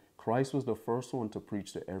do. Christ was the first one to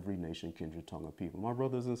preach to every nation, kindred, tongue, and people. My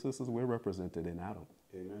brothers and sisters, we're represented in Adam.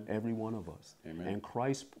 Amen. Every one of us. Amen. And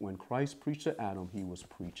when Christ preached to Adam, he was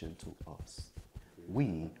preaching to us.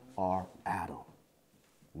 We are Adam.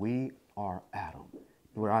 We are Adam.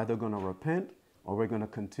 We're either going to repent or we're going to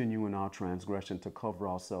continue in our transgression to cover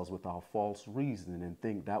ourselves with our false reasoning and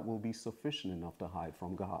think that will be sufficient enough to hide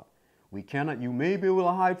from God. We cannot, you may be able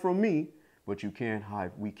to hide from me, but you can't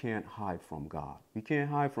hide. We can't hide from God. We can't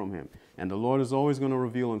hide from him. And the Lord is always going to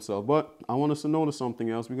reveal himself. But I want us to notice something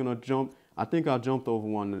else. We're going to jump I think I jumped over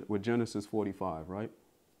one with Genesis 45, right?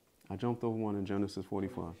 I jumped over one in Genesis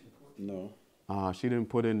 45. No. She didn't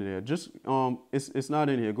put it in there. Just it's not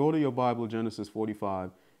in here. Go to your Bible, Genesis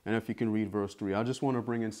 45, and if you can read verse 3. I just want to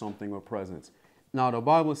bring in something of presence. Now, the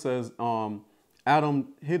Bible says Adam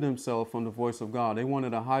hid himself from the voice of God. They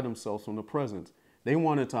wanted to hide themselves from the presence. They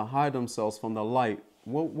wanted to hide themselves from the light.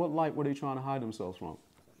 What light were they trying to hide themselves from?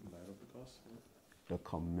 Light of the gospel. The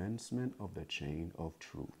commencement of the chain of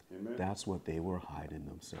truth. Amen. That's what they were hiding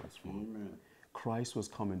themselves from. Amen. Christ was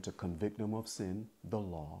coming to convict them of sin, the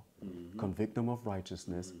law, convict them of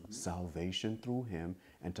righteousness, salvation through him,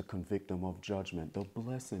 and to convict them of judgment, the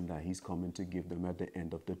blessing that he's coming to give them at the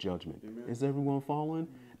end of the judgment. Amen. Is everyone following?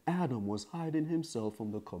 Adam was hiding himself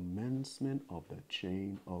from the commencement of the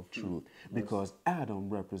chain of truth because Adam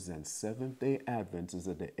represents Seventh-day Adventists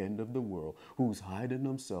at the end of the world who's hiding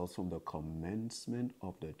themselves from the commencement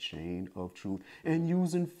of the chain of truth and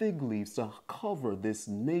using fig leaves to cover this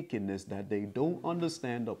nakedness that they don't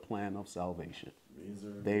understand the plan of salvation.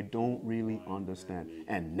 They don't really understand.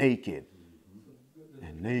 And naked.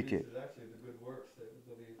 And naked. It's actually the good works that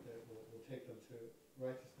believe that will take them to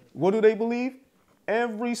righteousness. What do they believe?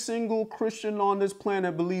 Every single Christian on this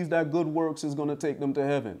planet believes that good works is going to take them to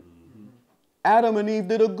heaven. Adam and Eve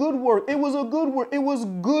did a good work. It was a good work. It was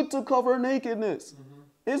good to cover nakedness.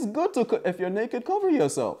 It's good to, if you're naked, cover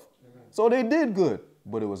yourself. So they did good,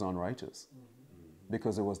 but it was unrighteous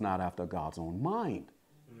because it was not after God's own mind.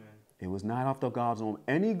 It was not after God's own.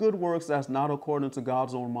 Any good works that's not according to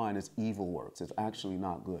God's own mind is evil works. It's actually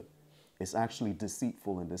not good. It's actually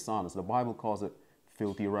deceitful and dishonest. The Bible calls it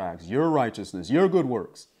filthy rags. Your righteousness, your good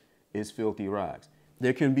works is filthy rags.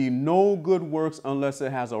 There can be no good works unless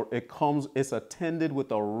it's attended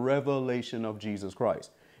with a revelation of Jesus Christ.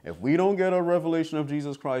 If we don't get a revelation of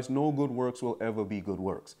Jesus Christ, no good works will ever be good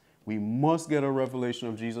works. We must get a revelation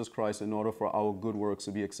of Jesus Christ in order for our good works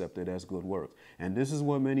to be accepted as good works. And this is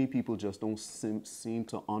what many people just don't seem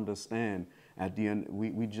to understand at the end.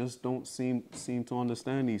 We just don't seem to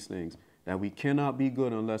understand these things. That we cannot be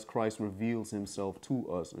good unless Christ reveals himself to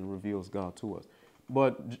us and reveals God to us.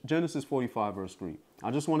 But Genesis 45, verse 3.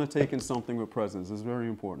 I just want to take in something with presence. It's very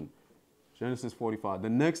important. Genesis 45. The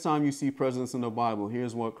next time you see presence in the Bible,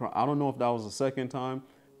 here's what Christ, I don't know if that was the second time,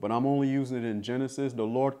 but I'm only using it in Genesis. The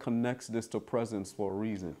Lord connects this to presence for a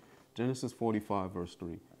reason. Genesis 45, verse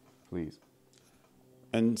 3, please.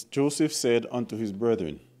 And Joseph said unto his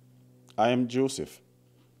brethren, I am Joseph.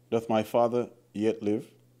 Doth my father yet live?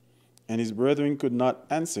 And his brethren could not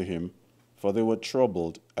answer him, for they were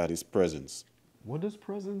troubled at his presence. What does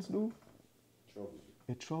presence do? Troubled.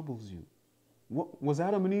 It troubles you. What, was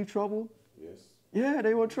Adam and Eve troubled? Yes. Yeah,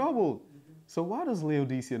 they were troubled. So why does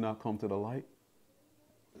Laodicea not come to the light?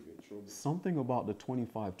 Something about the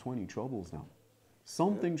 2520 troubles them.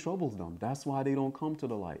 Something troubles them. That's why they don't come to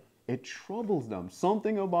the light. It troubles them.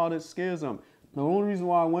 Something about it scares them. The only reason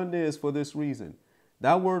why I went there is for this reason.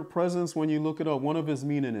 That word presence, when you look it up, one of its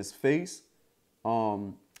meaning is face.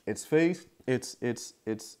 It's face. It's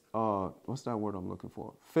what's that word I'm looking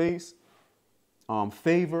for? Face.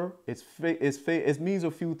 Favor. It means a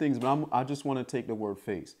few things, but I just want to take the word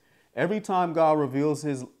face. Every time God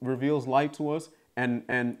reveals light to us,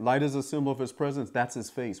 and light is a symbol of his presence, that's his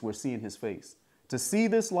face. We're seeing his face. To see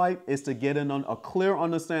this light is to get a clear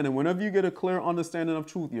understanding. Whenever you get a clear understanding of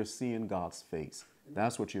truth, you're seeing God's face.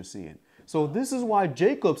 That's what you're seeing. So this is why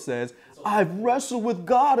Jacob says, I've wrestled with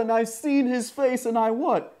God and I've seen his face and I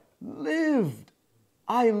what? Lived.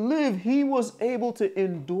 I live. He was able to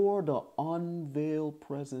endure the unveiled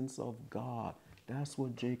presence of God. That's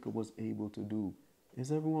what Jacob was able to do.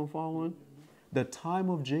 Is everyone following? The time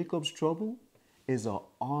of Jacob's trouble is an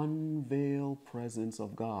unveiled presence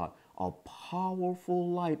of God. A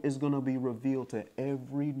powerful light is going to be revealed to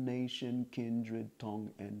every nation, kindred,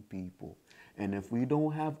 tongue, and people. And if we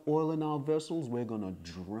don't have oil in our vessels, we're going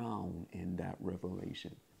to drown in that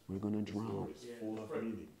revelation. We're going to drown. It's full of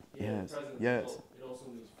meaning. Yes, presence yes. It also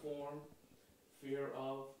means form, fear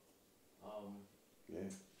of. Yeah.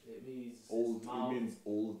 It means Old. mouth. It means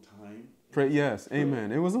old time. Yes,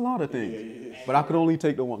 amen. It was a lot of things. Yeah. But I could only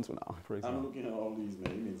take the ones for now. Praise I'm God. looking at all these,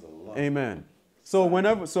 man. It means a lot. Amen.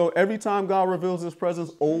 So every time God reveals his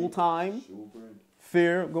presence, old time, Showbread.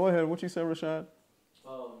 fear. Go ahead. What you say, Rashad?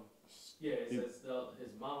 Yeah, it says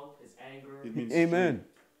his mouth, his anger. It means Amen.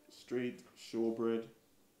 Straight showbread.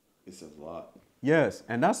 It's a lot. Yes,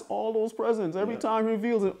 and that's all those presents. Every time he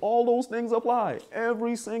reveals it, all those things apply.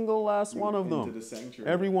 Every single last one of Into them. the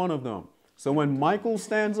sanctuary. Every one of them. So when Michael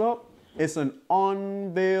stands up, it's an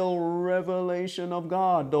unveiled revelation of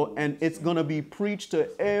God, though, and it's going to be preached to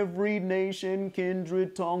every nation,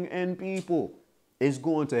 kindred, tongue, and people. It's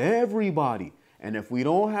going to everybody. And if we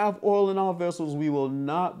don't have oil in our vessels, we will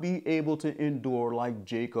not be able to endure like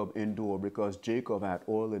Jacob endured, because Jacob had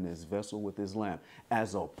oil in his vessel with his lamp.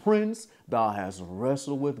 As a prince, thou hast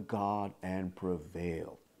wrestled with God and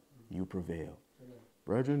prevailed. You prevail.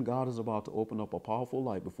 Brethren, God is about to open up a powerful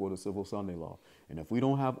light before the civil Sunday law. And if we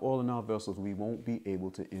don't have oil in our vessels, we won't be able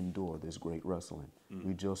to endure this great wrestling.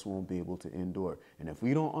 We just won't be able to endure. And if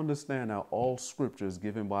we don't understand that all scripture is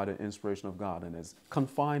given by the inspiration of God and is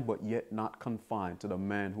confined but yet not confined to the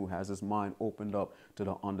man who has his mind opened up to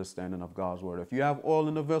the understanding of God's word. If you have oil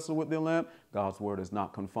in the vessel with the lamp, God's word is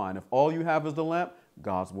not confined. If all you have is the lamp,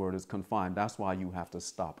 God's word is confined. That's why you have to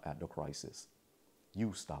stop at the crisis.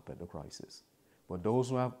 You stop at the crisis. But those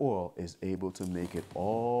who have oil is able to make it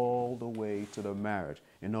all the way to the marriage.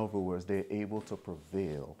 In other words, they're able to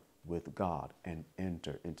prevail with God and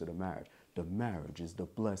enter into the marriage. The marriage is the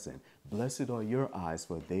blessing. Blessed are your eyes,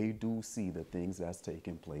 for they do see the things that's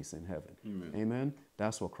taking place in heaven. Amen. Amen.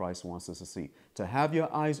 That's what Christ wants us to see. To have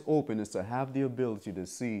your eyes open is to have the ability to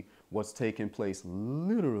see what's taking place,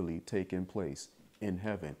 literally taking place in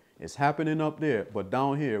heaven. It's happening up there, but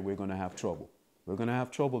down here, we're going to have trouble. We're going to have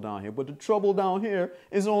trouble down here. But the trouble down here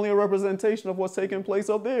is only a representation of what's taking place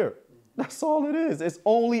up there. That's all it is. It's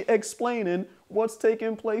only explaining what's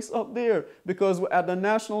taking place up there. Because at the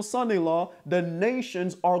National Sunday Law, the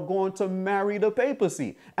nations are going to marry the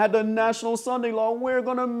papacy. At the National Sunday Law, we're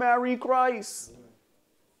going to marry Christ.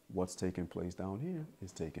 What's taking place down here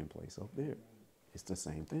is taking place up there. It's the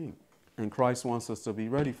same thing. And Christ wants us to be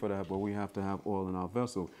ready for that, but we have to have oil in our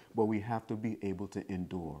vessel. But we have to be able to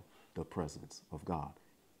endure the presence of God.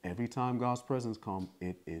 Every time God's presence comes,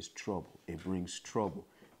 it is trouble. It brings trouble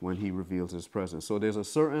when he reveals his presence. So there's a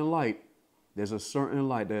certain light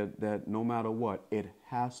that no matter what, it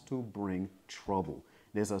has to bring trouble.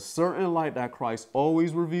 There's a certain light that Christ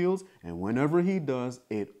always reveals, and whenever he does,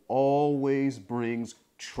 it always brings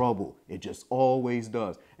trouble. It just always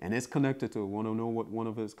does. And it's connected to, want to know what one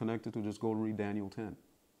of it is connected to? Just go read Daniel 10.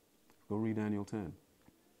 Go read Daniel 10.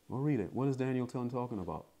 Go read it. What is Daniel 10 talking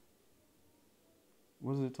about?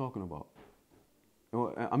 What is it talking about?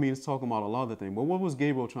 I mean, it's talking about a lot of things. But what was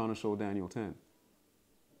Gabriel trying to show Daniel 10?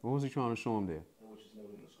 What was he trying to show him there? Which is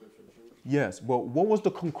noted in the scripture. Yes, but what was the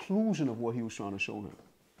conclusion of what he was trying to show him?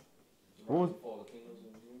 What was,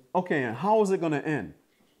 okay, and how is it going to end?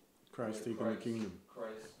 Christ taking the kingdom.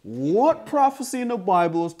 What prophecy in the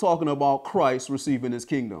Bible is talking about Christ receiving his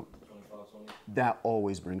kingdom? That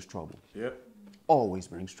always brings trouble. Yep. Always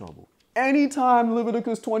brings trouble. Anytime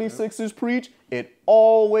Leviticus 26 is preached, it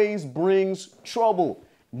always brings trouble.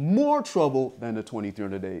 More trouble than the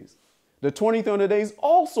 2300 days. The 2300 days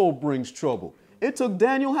also brings trouble. It took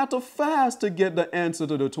Daniel had to fast to get the answer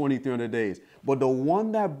to the 2300 days. But the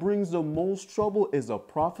one that brings the most trouble is a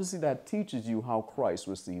prophecy that teaches you how Christ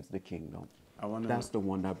receives the kingdom. That's the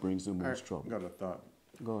one that brings the most trouble. I got a thought.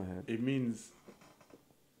 Go ahead. It means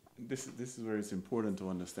this is where it's important to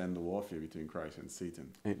understand the warfare between Christ and Satan.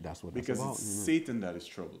 That's what because that's about. It's Satan that is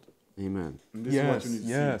troubled. Amen. And this is what you need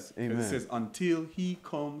to see. Amen. It says, until he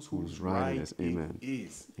comes whose right it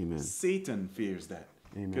is. Amen. Satan fears that.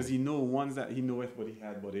 Because he knoweth what he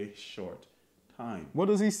had but a short time. What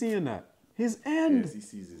does he see in that? His end. Yes, he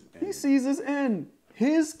sees his end. He sees his end.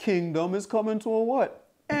 His kingdom is coming to a what?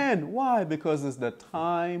 End. Why? Because it's the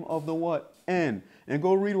time of the what? End. And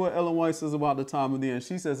go read what Ellen White says about the time of the end.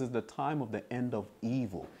 She says it's the time of the end of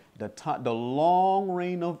evil. The long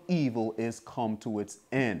reign of evil is come to its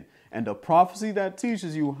end. And the prophecy that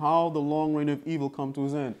teaches you how the long reign of evil come to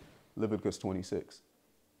its end, Leviticus 26.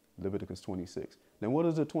 Leviticus 26. Then what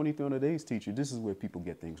does the 2300 days teach you? This is where people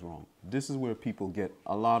get things wrong. This is where people get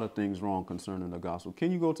a lot of things wrong concerning the gospel.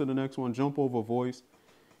 Can you go to the next one? Jump over voice.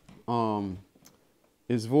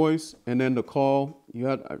 His voice and then the call.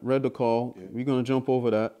 I read the call. Yeah. We're going to jump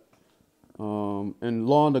over that. And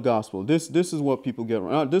law and the gospel. This is what people get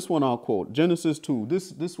wrong. This one I'll quote. Genesis 2.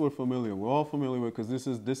 This we're familiar. We're all familiar with because this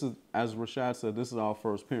is as Rashad said, this is our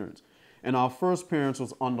first parents. And our first parents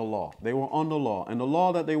was under law. They were under law. And the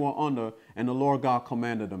law that they were under, and the Lord God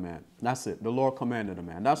commanded the man. That's it. The Lord commanded the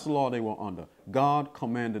man. That's the law they were under. God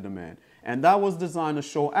commanded the man. And that was designed to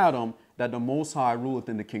show Adam that the Most High ruleth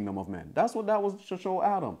in the kingdom of man. That's what that was to show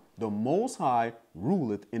Adam. The Most High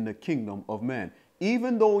ruleth in the kingdom of man.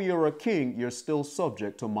 Even though you're a king, you're still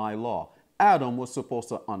subject to my law. Adam was supposed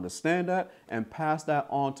to understand that and pass that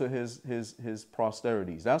on to his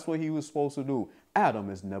posterities. That's what he was supposed to do. Adam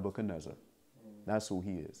is Nebuchadnezzar. That's who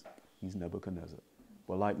he is. He's Nebuchadnezzar.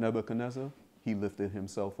 But like Nebuchadnezzar, he lifted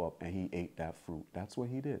himself up and he ate that fruit. That's what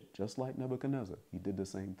he did. Just like Nebuchadnezzar, he did the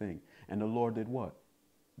same thing. And the Lord did what?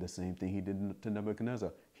 The same thing he did to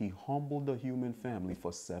Nebuchadnezzar. He humbled the human family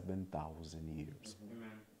for 7,000 years. Amen.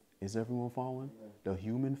 Is everyone following? The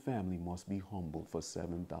human family must be humbled for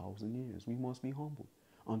 7,000 years. We must be humbled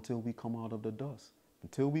until we come out of the dust.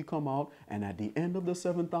 Until we come out, and at the end of the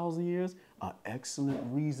 7,000 years, an excellent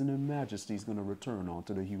reason and majesty is going to return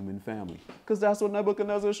onto the human family. Because that's what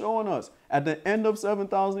Nebuchadnezzar is showing us. At the end of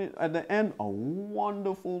 7,000, at the end, a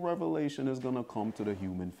wonderful revelation is going to come to the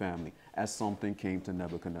human family as something came to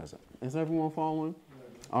Nebuchadnezzar. Is everyone following?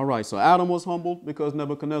 All right, so Adam was humbled because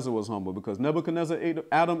Nebuchadnezzar was humble. Because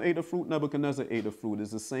Adam ate the fruit, Nebuchadnezzar ate the fruit.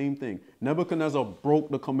 It's the same thing. Nebuchadnezzar broke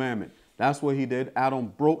the commandment. That's what he did.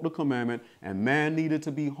 Adam broke the commandment, and man needed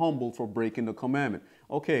to be humbled for breaking the commandment.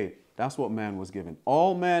 Okay, that's what man was given.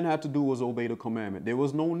 All man had to do was obey the commandment. There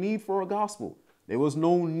was no need for a gospel. There was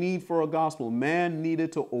no need for a gospel. Man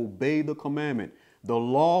needed to obey the commandment. The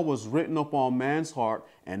law was written upon man's heart,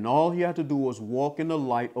 and all he had to do was walk in the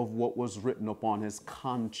light of what was written upon his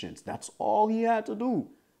conscience. That's all he had to do.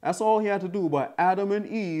 That's all he had to do. But Adam and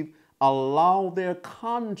Eve allowed their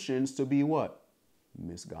conscience to be what?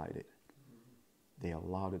 Misguided. They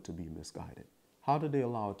allowed it to be misguided. How did they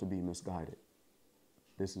allow it to be misguided?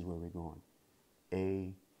 This is where we're going.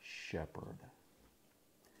 A shepherd.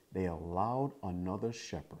 They allowed another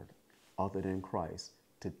shepherd other than Christ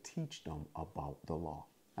to teach them about the law.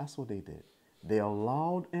 That's what they did. They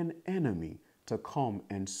allowed an enemy to come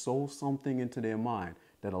and sow something into their mind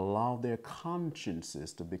that allowed their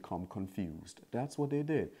consciences to become confused. That's what they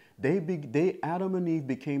did. Adam and Eve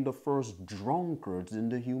became the first drunkards in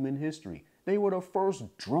the human history. They were the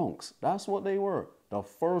first drunks. That's what they were. The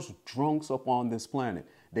first drunks upon this planet.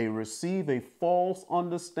 They received a false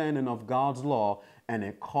understanding of God's law, and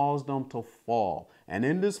it caused them to fall. And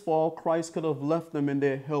in this fall, Christ could have left them in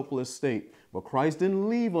their helpless state. But Christ didn't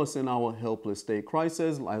leave us in our helpless state. Christ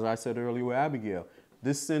says, as I said earlier with Abigail,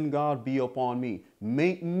 this sin, God, be upon me.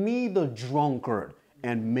 Make me the drunkard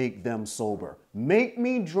and make them sober. Make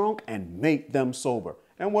me drunk and make them sober.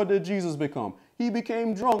 And what did Jesus become? He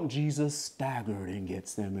became drunk. Jesus staggered in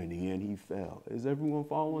Gethsemane and he fell. Is everyone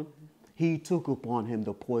following? He took upon him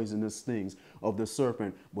the poisonous things of the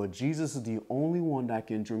serpent. But Jesus is the only one that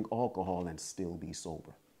can drink alcohol and still be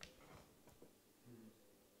sober.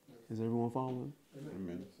 Is everyone following?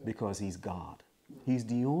 Amen. Because he's God. He's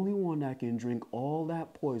the only one that can drink all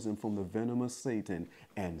that poison from the venom of Satan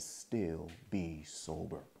and still be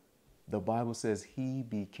sober. The Bible says he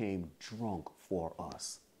became drunk for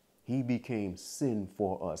us. He became sin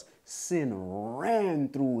for us. Sin ran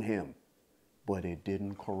through him, but it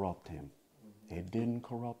didn't corrupt him. It didn't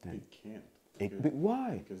corrupt him. It can't.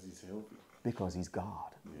 Why? Because he's healthy. Because he's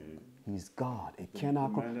God. Yeah. He's God. It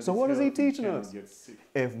cannot corrupt. Man So that what is he healthy teaching cannot us? get sick.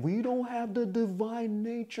 If we don't have the divine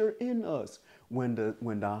nature in us, when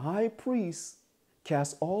the high priest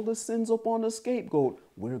casts all the sins upon the scapegoat,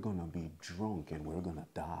 we're going to be drunk and we're going to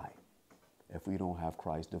die if we don't have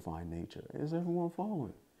Christ's divine nature. Is everyone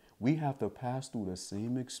following? We have to pass through the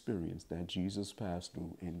same experience that Jesus passed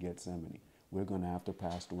through in Gethsemane. We're going to have to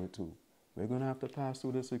pass through it too. We're going to have to pass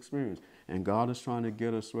through this experience. And God is trying to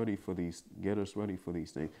get us ready for these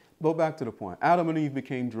things. Go back to the point. Adam and Eve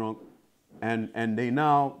became drunk and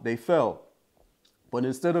they fell. But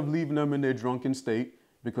instead of leaving them in their drunken state,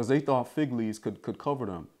 because they thought fig leaves could cover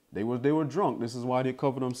them, they were drunk. This is why they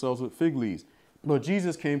covered themselves with fig leaves. But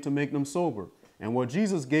Jesus came to make them sober. And what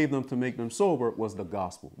Jesus gave them to make them sober was the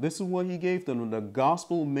gospel. This is what he gave them. The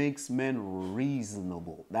gospel makes men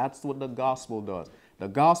reasonable. That's what the gospel does. The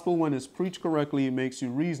gospel, when it's preached correctly, it makes you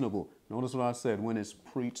reasonable. Notice what I said, when it's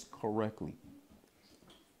preached correctly.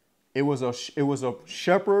 It was a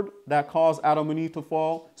shepherd that caused Adam and Eve to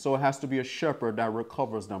fall, so it has to be a shepherd that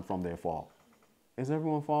recovers them from their fall. Is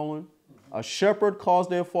everyone following? A shepherd caused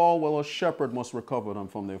their fall, well, a shepherd must recover them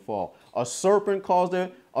from their fall. A serpent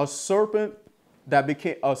that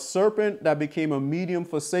became a medium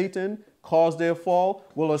for Satan caused their fall.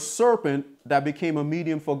 Well, a serpent that became a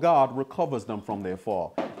medium for God recovers them from their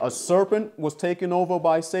fall. A serpent was taken over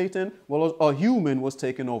by Satan. Well, a human was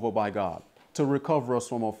taken over by God to recover us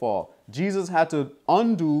from a fall. Jesus had to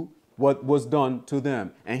undo what was done to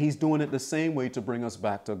them. And he's doing it the same way to bring us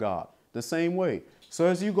back to God. The same way. So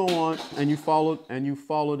as you go on and you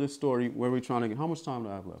follow this story, where we're trying to get, how much time do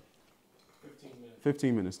I have left?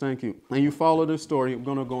 15 minutes, thank you. And you follow this story. I'm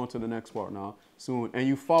going to go into the next part now soon. And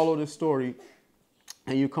you follow this story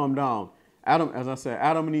and you come down. As I said,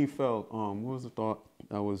 Adam and Eve fell. What was the thought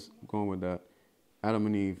I was going with that? Adam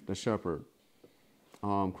and Eve, the shepherd.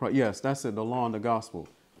 Yes, that's it. The law and the gospel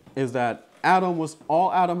is that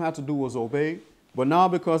all Adam had to do was obey. But now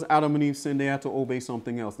because Adam and Eve sinned, they had to obey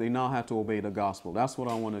something else. They now had to obey the gospel. That's what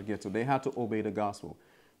I want to get to. They had to obey the gospel.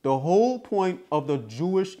 The whole point of the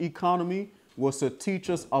Jewish economy was to teach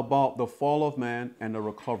us about the fall of man and the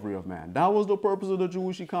recovery of man. That was the purpose of the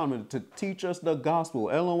Jewish economy, to teach us the gospel.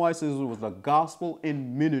 Ellen White says it was the gospel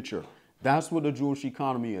in miniature. That's what the Jewish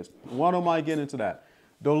economy is. Why don't I get into that?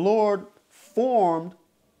 The Lord formed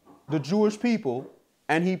the Jewish people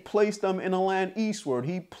and he placed them in a land eastward.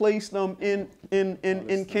 He placed them in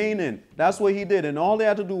Canaan. That's what he did. And all they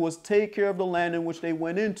had to do was take care of the land in which they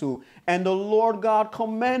went into. And the Lord God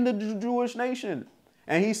commanded the Jewish nation.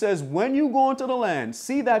 And he says, when you go into the land,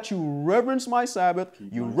 see that you reverence my Sabbath,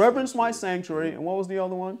 you reverence my sanctuary. And what was the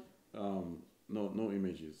other one? No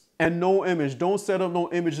images. And no image. Don't set up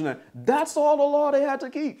no image in that. That's all the law they had to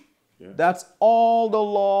keep. Yeah. That's all the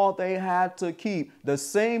law they had to keep. The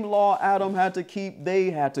same law Adam had to keep, they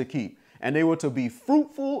had to keep. And they were to be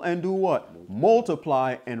fruitful and do what?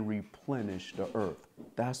 Multiply and replenish the earth.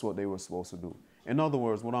 That's what they were supposed to do. In other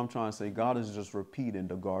words, what I'm trying to say, God is just repeating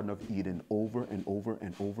the Garden of Eden over and over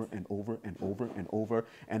and over and over and over and over.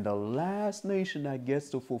 And the last nation that gets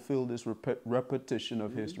to fulfill this repetition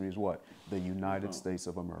of history is what? The United States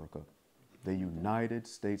of America. The United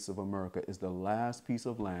States of America is the last piece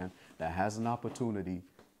of land that has an opportunity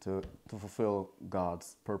to fulfill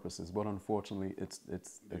God's purposes. But unfortunately, it's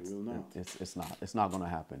not going to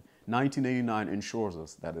happen. 1989 ensures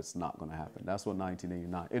us that it's not going to happen. That's what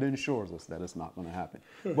 1989, it ensures us that it's not going to happen.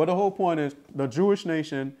 But the whole point is the Jewish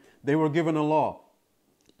nation, they were given a law.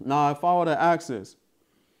 Now, if I were to ask this,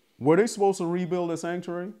 were they supposed to rebuild the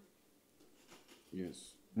sanctuary?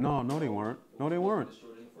 Yes. No, they weren't. No, they weren't.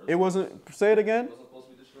 It wasn't, say it again.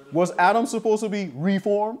 Was Adam supposed to be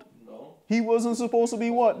reformed? No. He wasn't supposed to be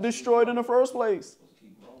what? Destroyed in the first place.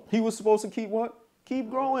 He was supposed to keep what? Keep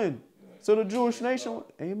growing. So the Jewish nation,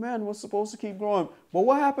 amen, was supposed to keep growing. But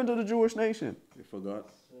what happened to the Jewish nation? They forgot.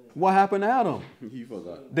 What happened to Adam? He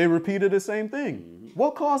forgot. They repeated the same thing.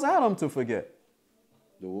 What caused Adam to forget?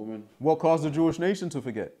 The woman. What caused the Jewish nation to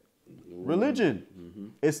forget? Religion.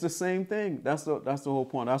 It's the same thing. That's the whole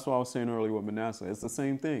point. That's what I was saying earlier with Manasseh. It's the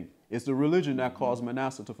same thing. It's the religion that caused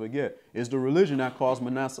Manasseh to forget. It's the religion that caused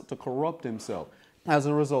Manasseh to corrupt himself. As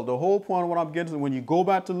a result, the whole point of what I'm getting to, when you go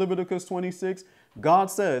back to Leviticus 26,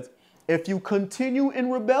 God says, if you continue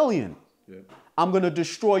in rebellion, I'm going to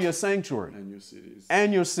destroy your sanctuary. And your cities.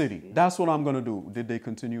 And your city. That's what I'm going to do. Did they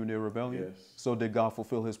continue in their rebellion? Yes. So did God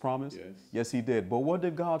fulfill his promise? Yes. Yes, he did. But what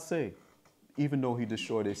did God say? Even though he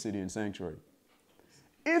destroyed their city and sanctuary.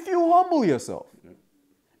 If you humble yourself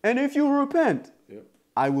and if you repent,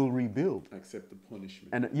 I will rebuild. Accept the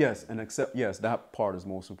punishment. And yes, that part is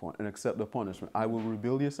most important. And accept the punishment. I will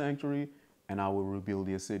rebuild your sanctuary and I will rebuild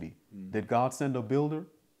your city. Did God send a builder?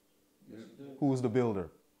 Yes. Who was the builder?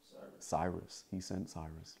 Cyrus. He sent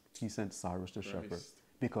Cyrus. He sent Cyrus the shepherd.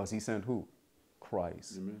 Because he sent who?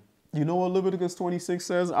 Christ. Amen. You know what Leviticus 26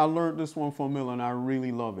 says? I learned this one from Miller and I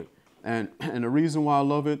really love it. And the reason why I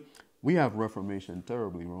love it, we have Reformation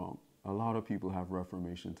terribly wrong. A lot of people have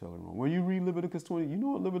Reformation terribly wrong. When you read Leviticus 20, you know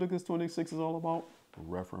what Leviticus 26 is all about?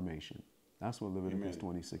 Reformation. That's what Leviticus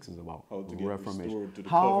 26 is about. How to get Reformation. restored to the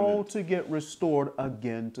How covenant. to get restored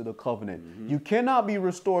again to the covenant. You cannot be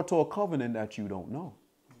restored to a covenant that you don't know.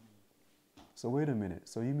 So wait a minute.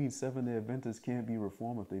 So you mean Seventh-day Adventists can't be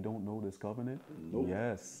reformed if they don't know this covenant? Nope.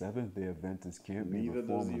 Yes, Seventh-day Adventists can't be Neither does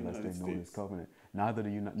reformed the unless they United know this States. covenant. Neither do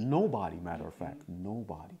you. Nobody, matter of fact,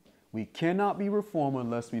 nobody. We cannot be reformed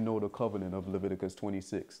unless we know the covenant of Leviticus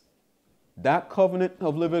 26. That covenant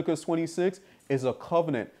of Leviticus 26 is a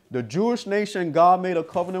covenant. The Jewish nation, God made a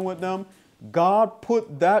covenant with them. God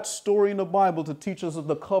put that story in the Bible to teach us of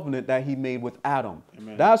the covenant that he made with Adam.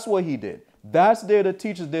 Amen. That's what he did. That's there to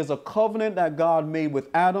teach us there's a covenant that God made with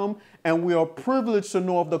Adam, and we are privileged to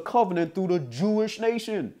know of the covenant through the Jewish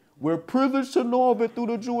nation. We're privileged to know of it through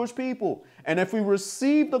the Jewish people. And if we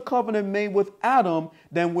receive the covenant made with Adam,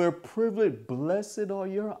 then we're privileged. Blessed are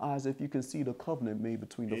your eyes if you can see the covenant made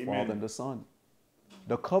between the Father and the Son.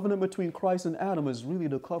 The covenant between Christ and Adam is really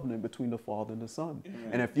the covenant between the Father and the Son. Amen.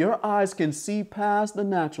 And if your eyes can see past the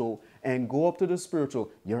natural and go up to the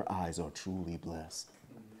spiritual, your eyes are truly blessed.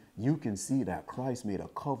 You can see that Christ made a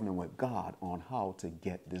covenant with God on how to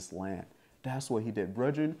get this land. That's what he did.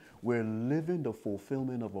 Brethren, we're living the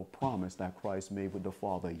fulfillment of a promise that Christ made with the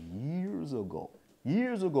Father years ago.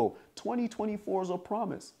 Years ago. 2024 is a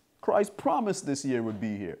promise. Christ promised this year would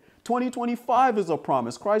be here. 2025 is a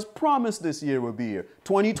promise. Christ promised this year would be here.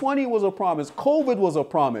 2020 was a promise. COVID was a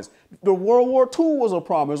promise. The World War II was a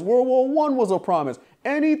promise. World War I was a promise.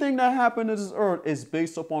 Anything that happened on this earth is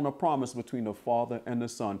based upon a promise between the Father and the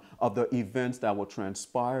Son of the events that will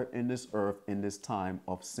transpire in this earth in this time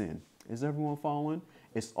of sin. Is everyone following?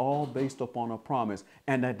 It's all based upon a promise.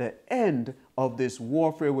 And at the end of this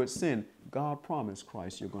warfare with sin, God promised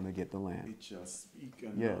Christ, you're going to get the land. It shall speak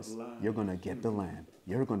and Yes, not lie. you're going to get the land.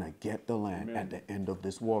 You're going to get the land Amen. at the end of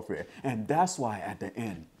this warfare. And that's why at the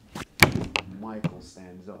end, Michael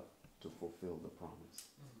stands up to fulfill the promise,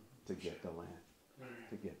 to get the land,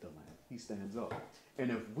 to get the land. He stands up.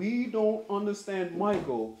 And if we don't understand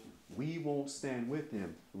Michael, we won't stand with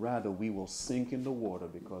him. Rather, we will sink in the water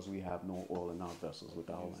because we have no oil in our vessels with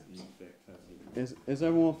our lamps. Is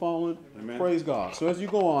everyone following? Amen. Praise God. So as you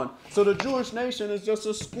go on, so the Jewish nation is just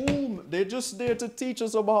a school. They're just there to teach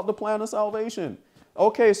us about the plan of salvation.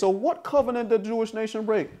 Okay, so what covenant did the Jewish nation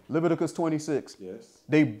break? Leviticus 26. Yes.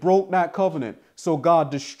 They broke that covenant. So God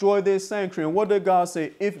destroyed their sanctuary. And what did God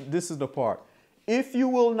say? If this is the part. If you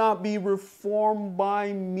will not be reformed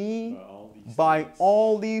by me, by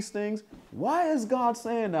all these things. Why is God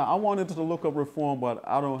saying that? I wanted to look up reform, but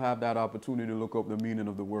I don't have that opportunity to look up the meaning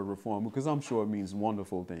of the word reform because I'm sure it means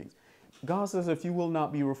wonderful things. God says, if you will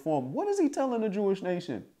not be reformed, what is he telling the Jewish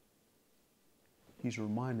nation? He's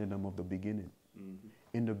reminding them of the beginning. Mm-hmm.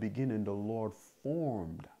 In the beginning, the Lord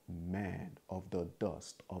formed man of the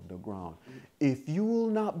dust of the ground. Mm-hmm. If you will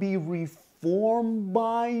not be reformed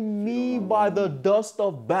by me, by the dust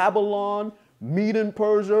of Babylon, Medo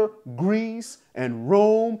Persia, Greece, and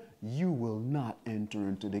Rome, you will not enter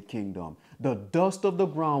into the kingdom. The dust of the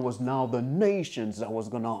ground was now the nations that was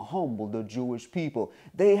going to humble the Jewish people.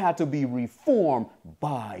 They had to be reformed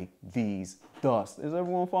by these dust. Is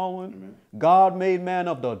everyone following? Amen. God made man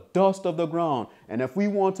of the dust of the ground. And if we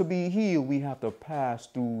want to be healed, we have to pass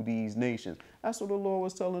through these nations. That's what the Lord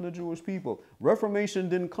was telling the Jewish people. Reformation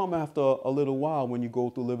didn't come after a little while when you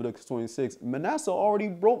go through Leviticus 26. Manasseh already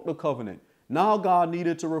broke the covenant. Now God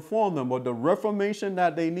needed to reform them, but the reformation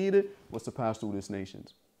that they needed was to pass through these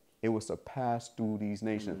nations. It was to pass through these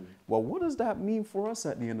nations. Mm-hmm. Well, what does that mean for us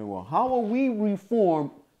at the end of the world? How are we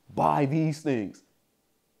reformed by these things?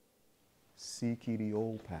 Seek ye the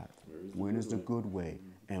old path. When is the good way?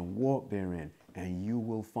 And walk therein, and you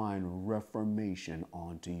will find reformation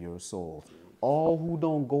unto your souls. All who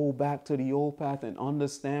don't go back to the old path and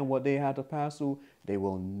understand what they had to pass through, they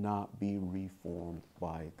will not be reformed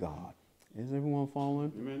by God. Is everyone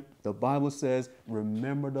following? Amen. The Bible says,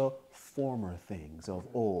 remember the former things of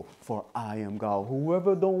old, for I am God.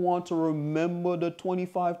 Whoever don't want to remember the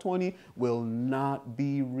 25:20 will not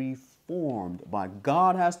be reformed by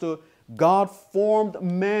God. God formed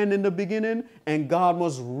man in the beginning, and God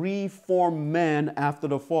must reform man after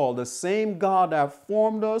the fall. The same God that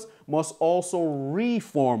formed us must also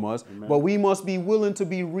reform us. Amen. But we must be willing to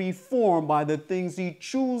be reformed by the things he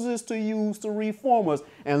chooses to use to reform us.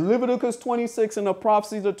 And Leviticus 26 and the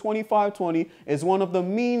prophecies of 25:20 is one of the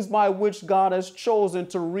means by which God has chosen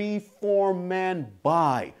to reform man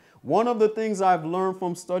by. One of the things I've learned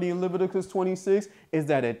from studying Leviticus 26 is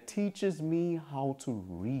that it teaches me how to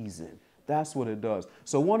reason. That's what it does.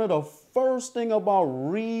 So one of the first thing about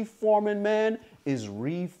reforming man is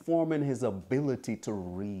reforming his ability to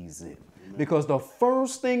reason. Amen. Because the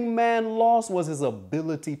first thing man lost was his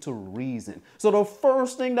ability to reason. So the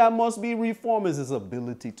first thing that must be reformed is his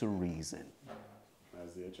ability to reason.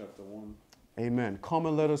 Isaiah chapter 1. Amen. Come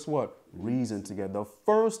and let us what? Reason together. The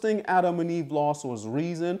first thing Adam and Eve lost was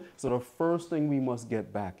reason. So the first thing we must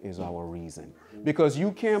get back is our reason. Because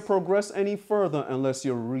you can't progress any further unless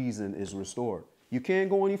your reason is restored. You can't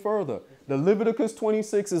go any further. The Leviticus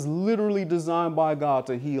 26 is literally designed by God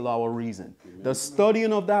to heal our reason. The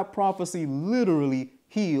studying of that prophecy literally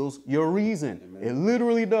heals your reason. Amen. It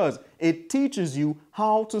literally does. It teaches you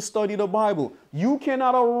how to study the Bible. You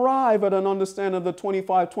cannot arrive at an understanding of the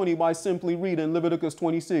 25:20 by simply reading Leviticus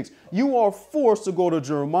 26. You are forced to go to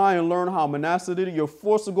Jeremiah and learn how Manasseh did it. You're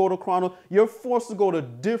forced to go to Chronicles. You're forced to go to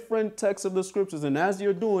different texts of the scriptures. And as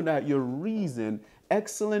you're doing that, your reason,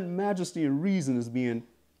 excellent majesty and reason is being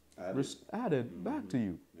added back to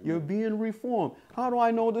you. You're being reformed. How do I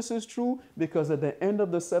know this is true? Because at the end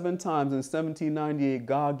of the 7 times in 1798,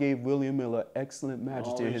 God gave William Miller excellent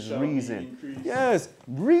majesty in his reason. Yes,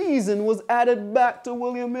 reason was added back to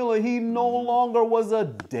William Miller. He no longer was a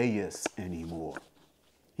deist anymore.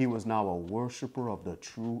 He was now a worshiper of the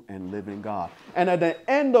true and living God. And at the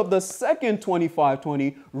end of the second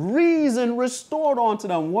 25:20, reason restored unto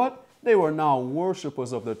them what? They were now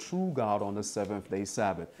worshipers of the true God on the 7th-day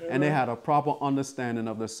Sabbath. Amen. And they had a proper understanding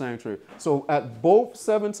of the sanctuary. So at both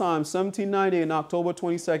 7 times, 1790 and October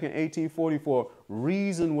 22nd, 1844,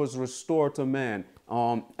 reason was restored to man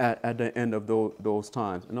at the end of those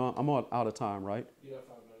times. And I'm out of time, right? Yeah,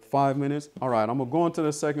 5 minutes. 5 minutes? All right, I'm going to go into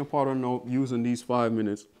the second part of the note using these 5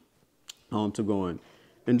 minutes to go in.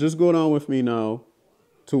 And just go down with me now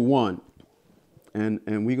to 1.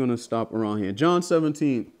 And we're going to stop around here. John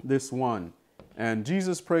 17, this one. And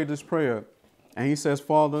Jesus prayed this prayer. And he says,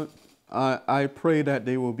 Father, I pray that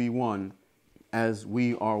they will be one as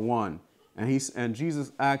we are one. And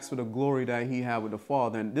Jesus asked for the glory that he had with the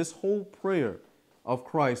Father. And this whole prayer of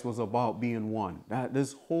Christ was about being one.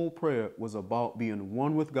 This whole prayer was about being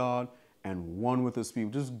one with God and one with his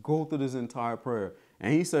people. Just go through this entire prayer.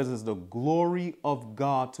 And he says it's the glory of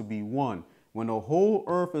God to be one. When the whole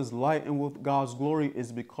earth is lightened with God's glory,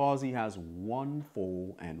 it's because he has one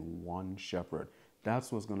fold and one shepherd.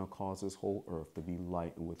 That's what's going to cause this whole earth to be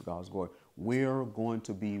lightened with God's glory. We're going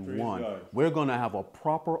to be Praise one. God. We're going to have a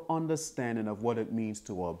proper understanding of what it means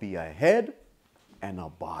to be a head and a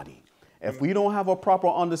body. If we don't have a proper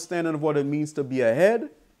understanding of what it means to be a head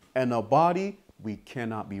and a body, we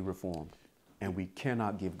cannot be reformed and we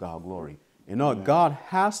cannot give God glory. You know, God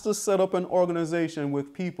has to set up an organization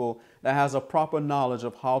with people that has a proper knowledge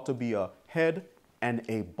of how to be a head and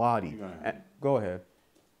a body. Go ahead.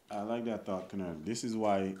 I like that thought, Colonel. This is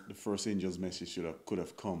why the first angel's message could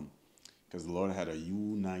have come, because the Lord had a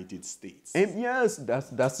United States. And yes, that's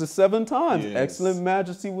the 7 times. Yes. Excellent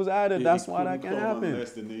majesty was added. That's why that can happen.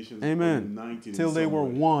 Unless the nations Amen. were united Till in they some were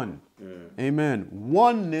way. one. Yeah. Amen.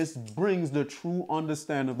 Oneness brings the true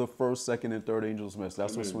understanding of the first, second, and third angel's message.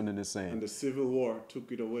 That's what Amen. Swindon is saying. And the Civil War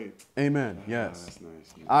took it away. Amen. Yes. That's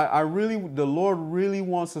nice. The Lord really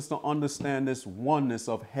wants us to understand this oneness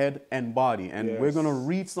of head and body. And Yes. we're going to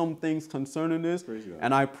read some things concerning this. Praise God.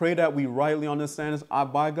 And I pray that we rightly understand this.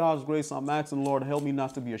 By God's grace, I'm asking, Lord, help me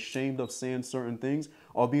not to be ashamed of saying certain things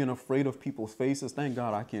or being afraid of people's faces. Thank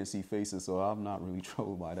God I can't see faces, so I'm not really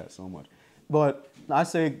troubled by that so much. But I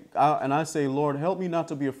say, Lord, help me not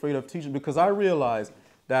to be afraid of teaching, because I realize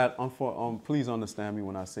that, please understand me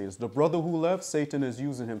when I say this, the brother who left, Satan is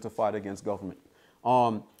using him to fight against government.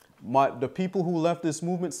 The people who left this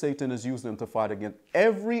movement, Satan is using them to fight against.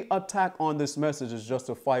 Every attack on this message is just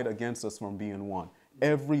to fight against us from being one.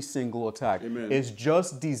 Every single attack is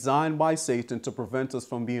just designed by Satan to prevent us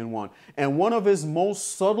from being one. And one of his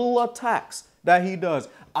most subtle attacks that he does,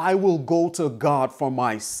 I will go to God for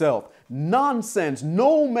myself. Nonsense.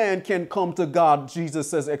 No man can come to God, Jesus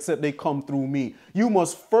says, except they come through me. You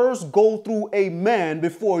must first go through a man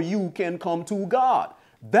before you can come to God.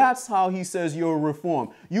 That's how he says you're reformed.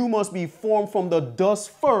 You must be formed from the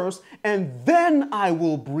dust first, and then I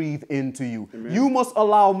will breathe into you. Amen. You must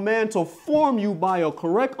allow man to form you by a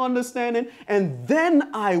correct understanding, and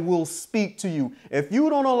then I will speak to you. If you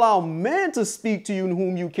don't allow man to speak to you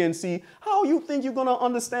whom you can see, how you think you're going to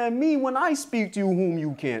understand me when I speak to you whom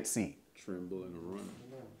you can't see? Tremble and run.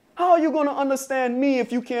 How are you going to understand me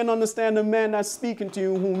if you can't understand the man that's speaking to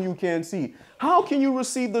you whom you can't see? How can you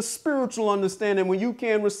receive the spiritual understanding when you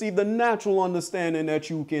can't receive the natural understanding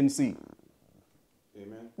that you can see?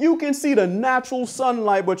 Amen. You can see the natural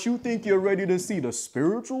sunlight, but you think you're ready to see the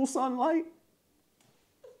spiritual sunlight?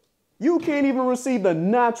 You can't even receive the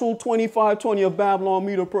natural 2520 of Babylon,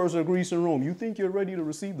 Medo, Persia, Greece, and Rome. You think you're ready to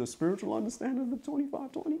receive the spiritual understanding of the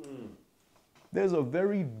 2520? There's a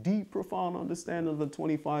very deep, profound understanding of the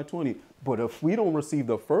 2520. But if we don't receive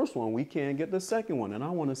the first one, we can't get the second one. And I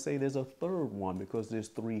want to say there's a third one, because there's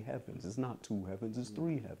 3 heavens. It's not 2 heavens, it's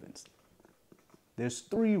 3 heavens. There's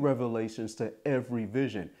 3 revelations to every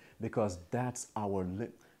vision, because that's our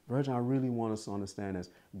Virgin, I really want us to understand this.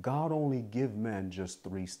 God only give man just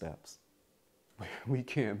 3 steps. We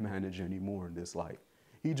can't manage any more in this life.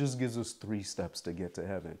 He just gives us 3 steps to get to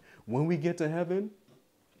heaven. When we get to heaven,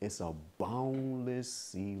 it's a boundless,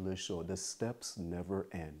 sealess shore. The steps never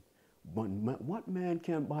end. But what man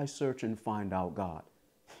can by searching find out God?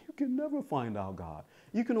 You can never find out God.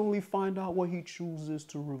 You can only find out what he chooses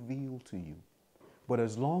to reveal to you. But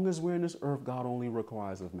as long as we're in this earth, God only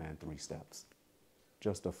requires of man 3 steps.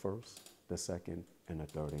 Just the first, the second, and the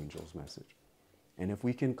third angel's message. And if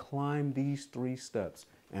we can climb these 3 steps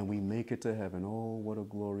and we make it to heaven, oh, what a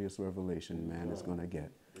glorious revelation man is going to get.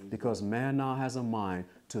 Because man now has a mind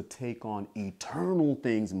to take on eternal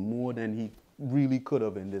things more than he really could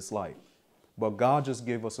have in this life. But God just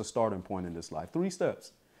gave us a starting point in this life. 3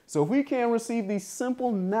 steps. So if we can't receive these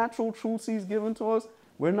simple natural truths he's given to us,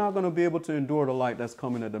 we're not going to be able to endure the light that's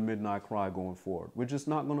coming at the midnight cry going forward. We're just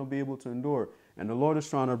not going to be able to endure it. And the Lord is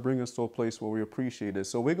trying to bring us to a place where we appreciate it.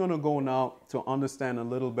 So we're going to go now to understand a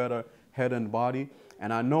little better head and body.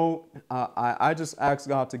 And I know I just ask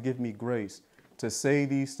God to give me grace to say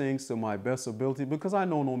these things to my best ability, because I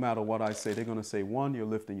know no matter what I say, they're going to say, 1, you're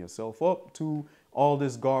lifting yourself up. 2, all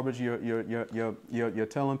this garbage, you're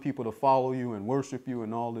telling people to follow you and worship you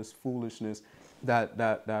and all this foolishness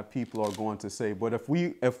that people are going to say. But if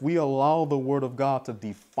we allow the word of God to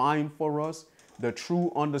define for us the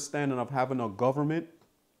true understanding of having a government,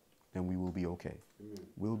 then we will be okay.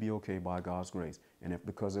 We'll be okay by God's grace. And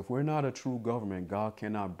because if we're not a true government, God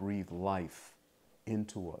cannot breathe life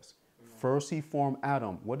into us. First, he formed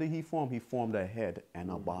Adam. What did he form? He formed a head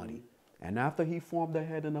and a body. And after he formed the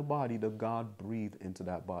head and the body, the God breathed into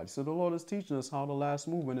that body. So the Lord is teaching us how the last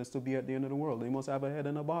movement is to be at the end of the world. They must have a head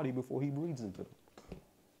and a body before he breathes into them.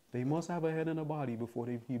 They must have a head and a body before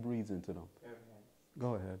he breathes into them.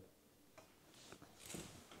 Go ahead.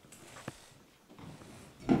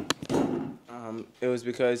 It was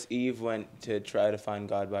because Eve went to try to find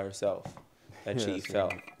God by herself that she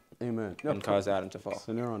fell. Amen. And caused Adam to fall.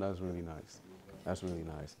 So Neron, that's really nice. That's really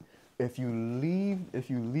nice. If you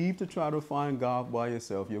leave to try to find God by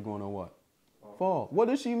yourself, you're going to what? Fall. What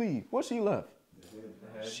did she leave? What she left?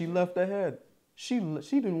 She left the head. She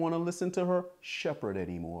didn't want to listen to her shepherd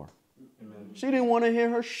anymore. Amen. She didn't want to hear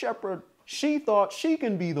her shepherd. She thought she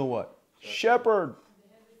can be the what? Shepherd.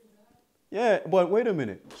 Yeah, but wait a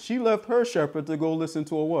minute. She left her shepherd to go listen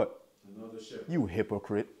to a what? Another shepherd. You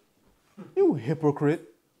hypocrite. You hypocrite.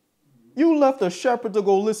 You left a shepherd to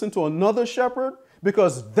go listen to another shepherd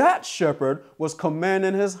because that shepherd was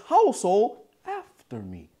commanding his household after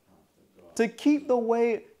me. To keep the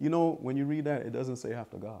way, you know, when you read that, it doesn't say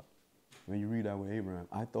after God. When you read that with Abraham,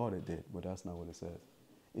 I thought it did, but that's not what it says.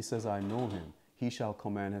 It says, I know him. He shall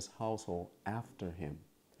command his household after him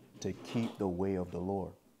to keep the way of the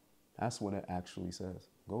Lord. That's what it actually says.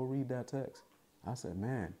 Go read that text. I said,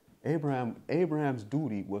 man, Abraham's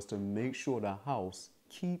duty was to make sure the house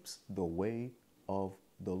keeps the way of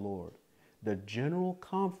the Lord. The general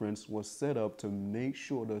conference was set up to make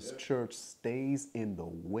sure the church stays in the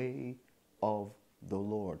way of the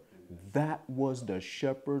Lord. That was the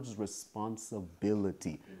shepherd's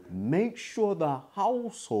responsibility. Make sure the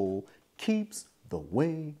household keeps the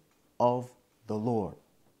way of the Lord.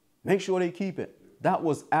 Make sure they keep it. That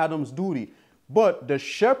was Adam's duty. But the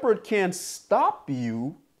shepherd can't stop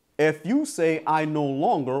you if you say, I no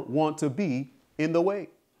longer want to be in the way.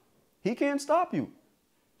 He can't stop you.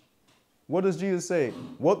 What does Jesus say?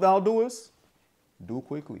 What thou doest, do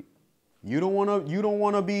quickly. You don't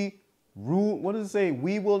want to be rule. What does it say?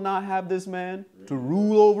 We will not have this man to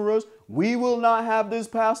rule over us. We will not have this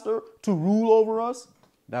pastor to rule over us.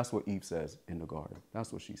 That's what Eve says in the garden.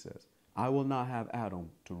 That's what she says. I will not have Adam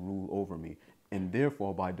to rule over me. And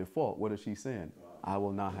therefore, by default, what is she saying? I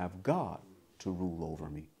will not have God to rule over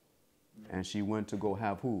me. And she went to go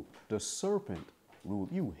have who? The serpent rule.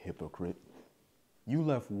 You hypocrite. You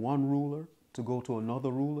left one ruler to go to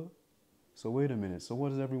another ruler. So wait a minute. So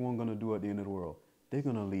what is everyone going to do at the end of the world? They're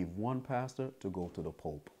going to leave one pastor to go to the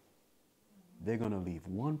Pope. They're going to leave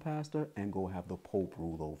one pastor and go have the Pope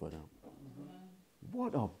rule over them.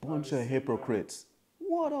 What a bunch of hypocrites.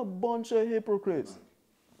 What a bunch of hypocrites.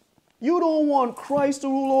 You don't want Christ to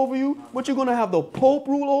rule over you, but you're going to have the Pope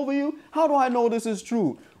rule over you? How do I know this is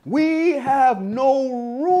true? We have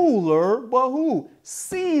no ruler but who?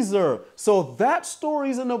 Caesar. So that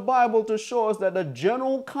story's in the Bible to show us that the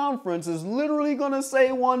General Conference is literally going to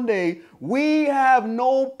say one day, we have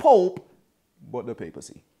no Pope but the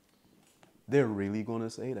papacy. They're really going to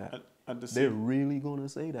say that. They're really going to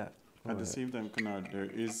say that. At the same time, Kennard, there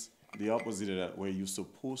is the opposite of that, where you're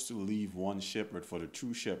supposed to leave one shepherd for the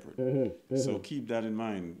true shepherd. So keep that in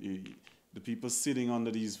mind. The people sitting under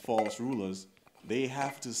these false rulers, they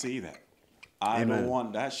have to say that. I don't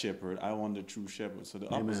want that shepherd. I want the true shepherd. So the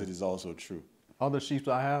opposite is also true. Other sheep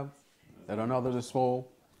I have that are not of this fold,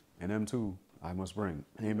 and them too I must bring.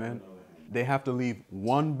 Amen. They have to leave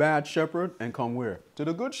one bad shepherd and come where? To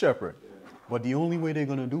the good shepherd. But the only way they're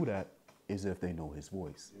going to do that is if they know his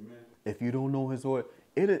voice. Amen. If you don't know his voice,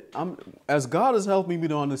 as God has helped me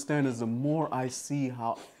to understand is the more I see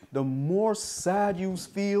how, the more sad you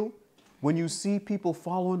feel when you see people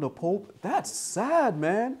following the Pope. That's sad,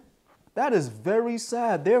 man. That is very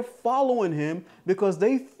sad. They're following him because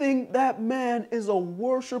they think that man is a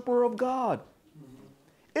worshiper of God.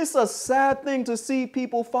 It's a sad thing to see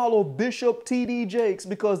people follow Bishop T.D. Jakes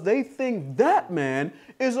because they think that man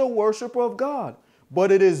is a worshiper of God.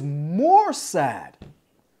 But it is more sad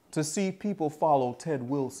to see people follow Ted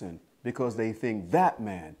Wilson because they think that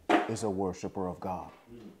man is a worshiper of God.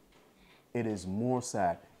 It is more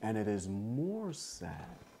sad. And it is more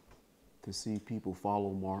sad to see people follow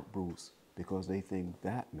Mark Bruce because they think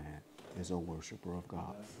that man is a worshiper of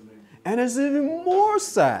God. And it's even more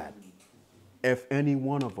sad if any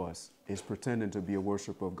one of us is pretending to be a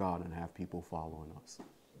worshiper of God and have people following us.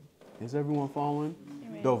 Is everyone following?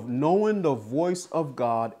 Knowing the voice of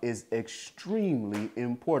God is extremely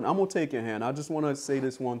important. I'm going to take your hand. I just want to say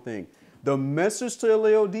this one thing. The message to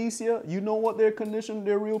Laodicea, you know what their condition,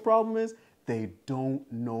 their real problem is? They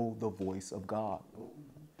don't know the voice of God.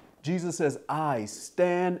 Jesus says, I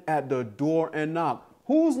stand at the door and knock.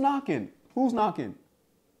 Who's knocking? Who's knocking?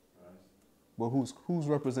 Well, who's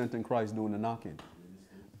representing Christ doing the knocking?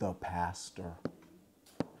 The pastor.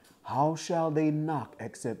 How shall they knock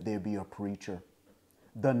except there be a preacher?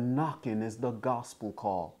 The knocking is the gospel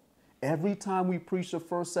call. Every time we preach the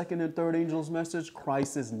first, second, and third angel's message,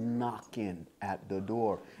 Christ is knocking at the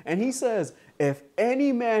door. And he says, if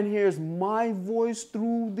any man hears my voice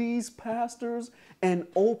through these pastors and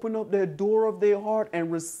open up their door of their heart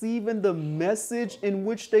and receiving the message in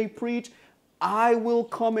which they preach, I will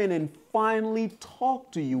come in and finally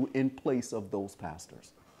talk to you in place of those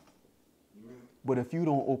pastors. But if you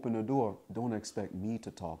don't open the door, don't expect me to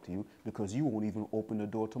talk to you, because you won't even open the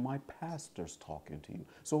door to my pastors talking to you.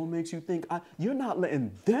 So it makes you think you're not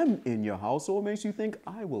letting them in your house, so it makes you think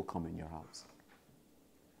I will come in your house.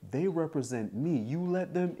 They represent me. You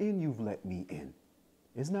let them in, you've let me in.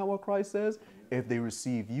 Isn't that what Christ says? If they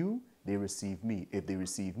receive you, they receive me. If they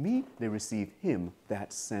receive me, they receive him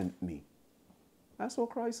that sent me. That's what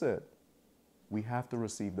Christ said. We have to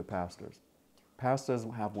receive the pastors. Pastors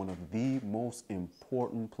have one of the most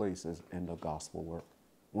important places in the gospel work.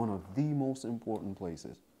 One of the most important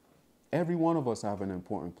places. Every one of us have an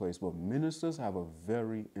important place, but ministers have a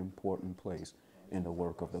very important place in the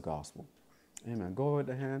work of the gospel. Amen. Go with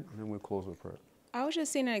the hand, and then we'll close with prayer. I was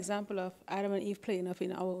just seeing an example of Adam and Eve playing up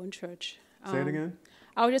in our own church. Say it again.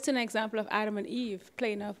 I was just seeing an example of Adam and Eve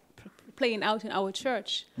playing out in our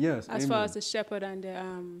church. Yes. As far as the shepherd and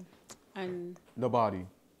the body.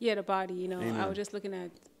 Yeah, the body. You know, Amen. I was just looking at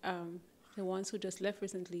the ones who just left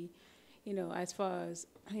recently. You know, as far as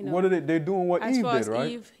what are they're doing what Eve did, right?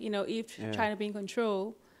 Eve, Eve trying to be in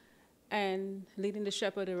control and leading the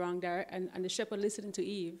shepherd the wrong direction, and the shepherd listening to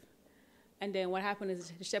Eve. And then what happened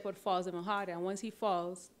is the shepherd falls even harder, and once he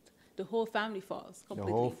falls, the whole family falls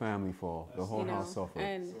completely. The whole family falls. The whole house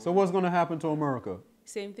suffers. So So what's going to happen to America?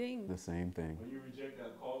 Same thing. The same thing. When you reject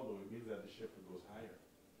that call, though, it means that the shepherd goes higher.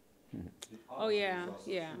 Oh, yeah,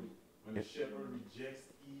 yeah. When the shepherd rejects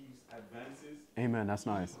Eve's advances, Amen. That's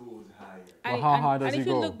nice. he goes higher. Well, how high does he and if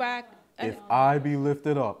you go? look back, If I be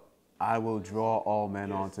lifted up, I will draw all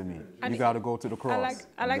men onto me. You got to go to the cross.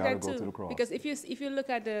 I like that go too. To the cross. Because if you look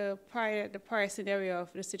at the prior scenario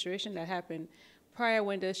of the situation that happened prior,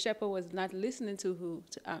 when the shepherd was not listening to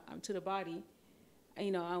the body,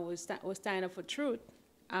 and was standing up for truth,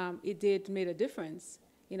 it did made a difference.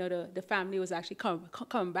 The family was actually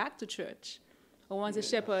coming back to church. But once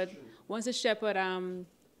the shepherd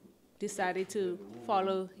decided to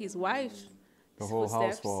follow his wife's the whole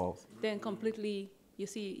footsteps, house falls. then completely. You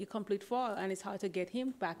see a complete fall, and it's hard to get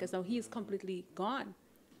him back, because now he's completely gone.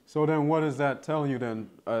 So then what is that telling you then,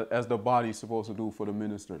 as the body's supposed to do for the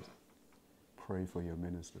ministers? Pray for your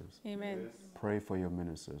ministers. Amen. Pray for your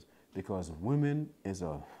ministers. Because women is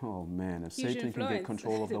if Huge Satan can get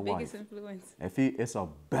control of the wife, influence. it's a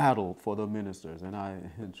battle for the ministers.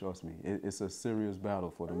 And trust me, it's a serious battle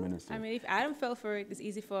for the ministers. I mean, if Adam fell for it, it's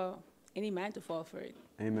easy for any man to fall for it.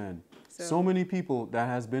 Amen. So So many people that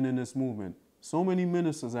has been in this movement, so many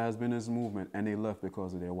ministers that has been in this movement, and they left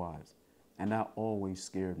because of their wives. And that always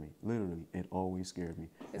scared me. Literally, it always scared me.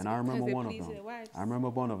 And I remember one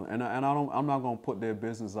of them. And I'm not going to put their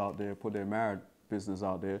business out there, put their married business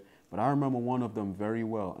out there, but I remember one of them very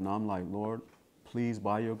well. And I'm like, Lord, please,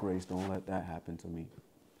 by your grace, don't let that happen to me.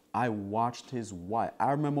 I watched his wife.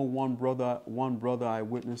 I remember one brother I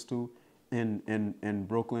witnessed to in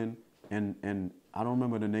Brooklyn, and I don't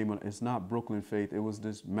remember the name of it. It's not Brooklyn Faith. It was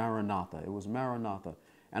this Maranatha. It was Maranatha.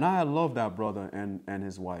 And I loved that brother and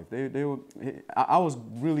his wife. I was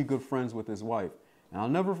really good friends with his wife. And I'll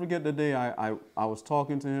never forget the day I was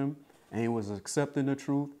talking to him, and he was accepting the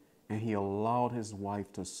truth, and he allowed his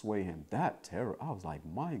wife to sway him. That terror, I was like,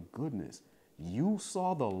 my goodness, you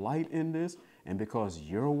saw the light in this, and because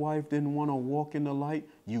your wife didn't want to walk in the light,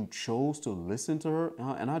 you chose to listen to her.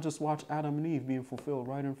 And I just watched Adam and Eve being fulfilled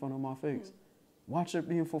right in front of my face. Watch it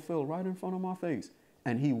being fulfilled right in front of my face.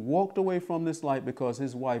 And he walked away from this light because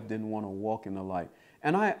his wife didn't want to walk in the light.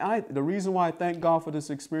 And the reason why I thank God for this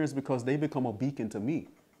experience, because they become a beacon to me.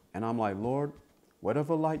 And I'm like, Lord,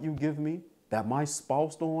 whatever light you give me that my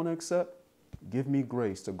spouse don't want to accept, give me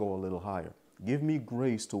grace to go a little higher. Give me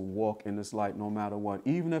grace to walk in this light no matter what.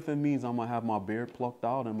 Even if it means I'm going to have my beard plucked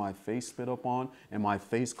out and my face spit up on and my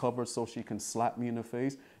face covered so she can slap me in the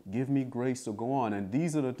face. Give me grace to go on. And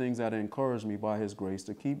these are the things that encourage me by his grace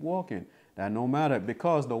to keep walking. That no matter,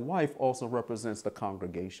 because the wife also represents the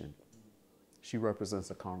congregation. She represents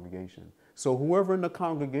the congregation. So whoever in the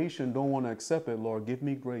congregation don't want to accept it, Lord, give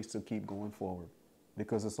me grace to keep going forward.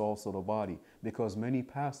 because it's also the body. Because many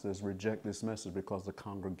pastors reject this message because the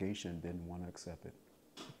congregation didn't want to accept it.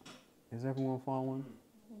 Is everyone following?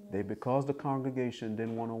 Because the congregation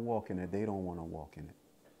didn't want to walk in it, they don't want to walk in it.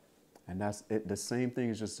 And that's it. The same thing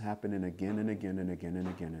is just happening again and again and again and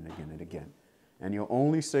again and again and again. And your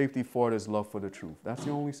only safety for it is love for the truth. That's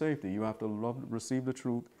your only safety. You have to receive the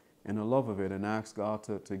truth and the love of it, and ask God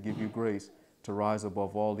to give you grace to rise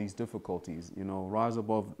above all these difficulties. You know, rise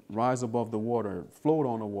above the water, float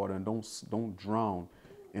on the water, and don't drown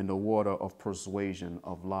in the water of persuasion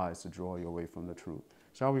of lies to draw you away from the truth.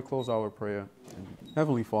 Shall we close our prayer?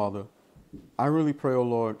 Heavenly Father, I really pray, oh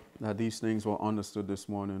Lord, that these things were understood this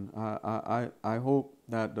morning. I hope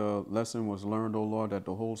that the lesson was learned, oh Lord, that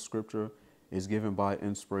the whole scripture is given by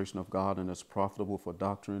inspiration of God and is profitable for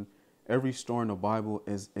doctrine. Every story in the Bible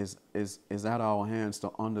is at our hands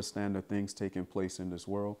to understand the things taking place in this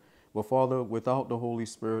world. But Father, without the Holy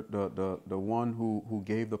Spirit, the one who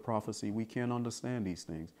gave the prophecy, we can't understand these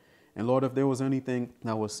things. And Lord, if there was anything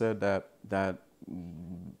that was said that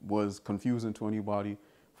was confusing to anybody,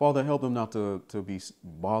 Father, help them not to be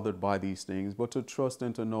bothered by these things, but to trust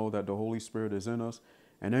and to know that the Holy Spirit is in us.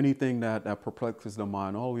 And anything that perplexes the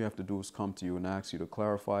mind, all we have to do is come to you and ask you to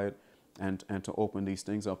clarify it and to open these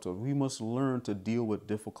things up to us. We must learn to deal with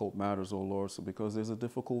difficult matters, oh Lord, so because there's a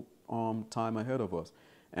difficult time ahead of us.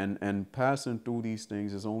 And passing through these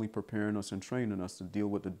things is only preparing us and training us to deal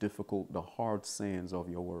with the hard sayings of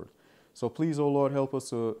your word. So please, oh Lord, help us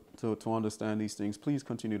to understand these things. Please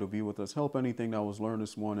continue to be with us. Help anything that was learned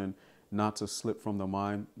this morning not to slip from the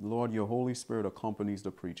mind. Lord, your Holy Spirit accompanies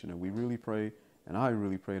the preaching, and we really pray, and I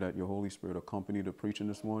really pray that your Holy Spirit accompany the preaching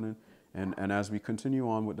this morning. And as we continue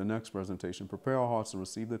on with the next presentation, prepare our hearts to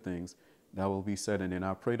receive the things that will be said. And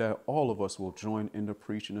I pray that all of us will join in the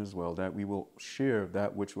preaching as well, that we will share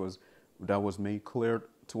that which was made clear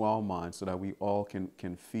to our minds, so that we all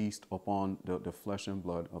can feast upon the flesh and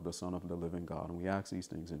blood of the Son of the living God. And we ask these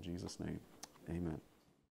things in Jesus' name. Amen.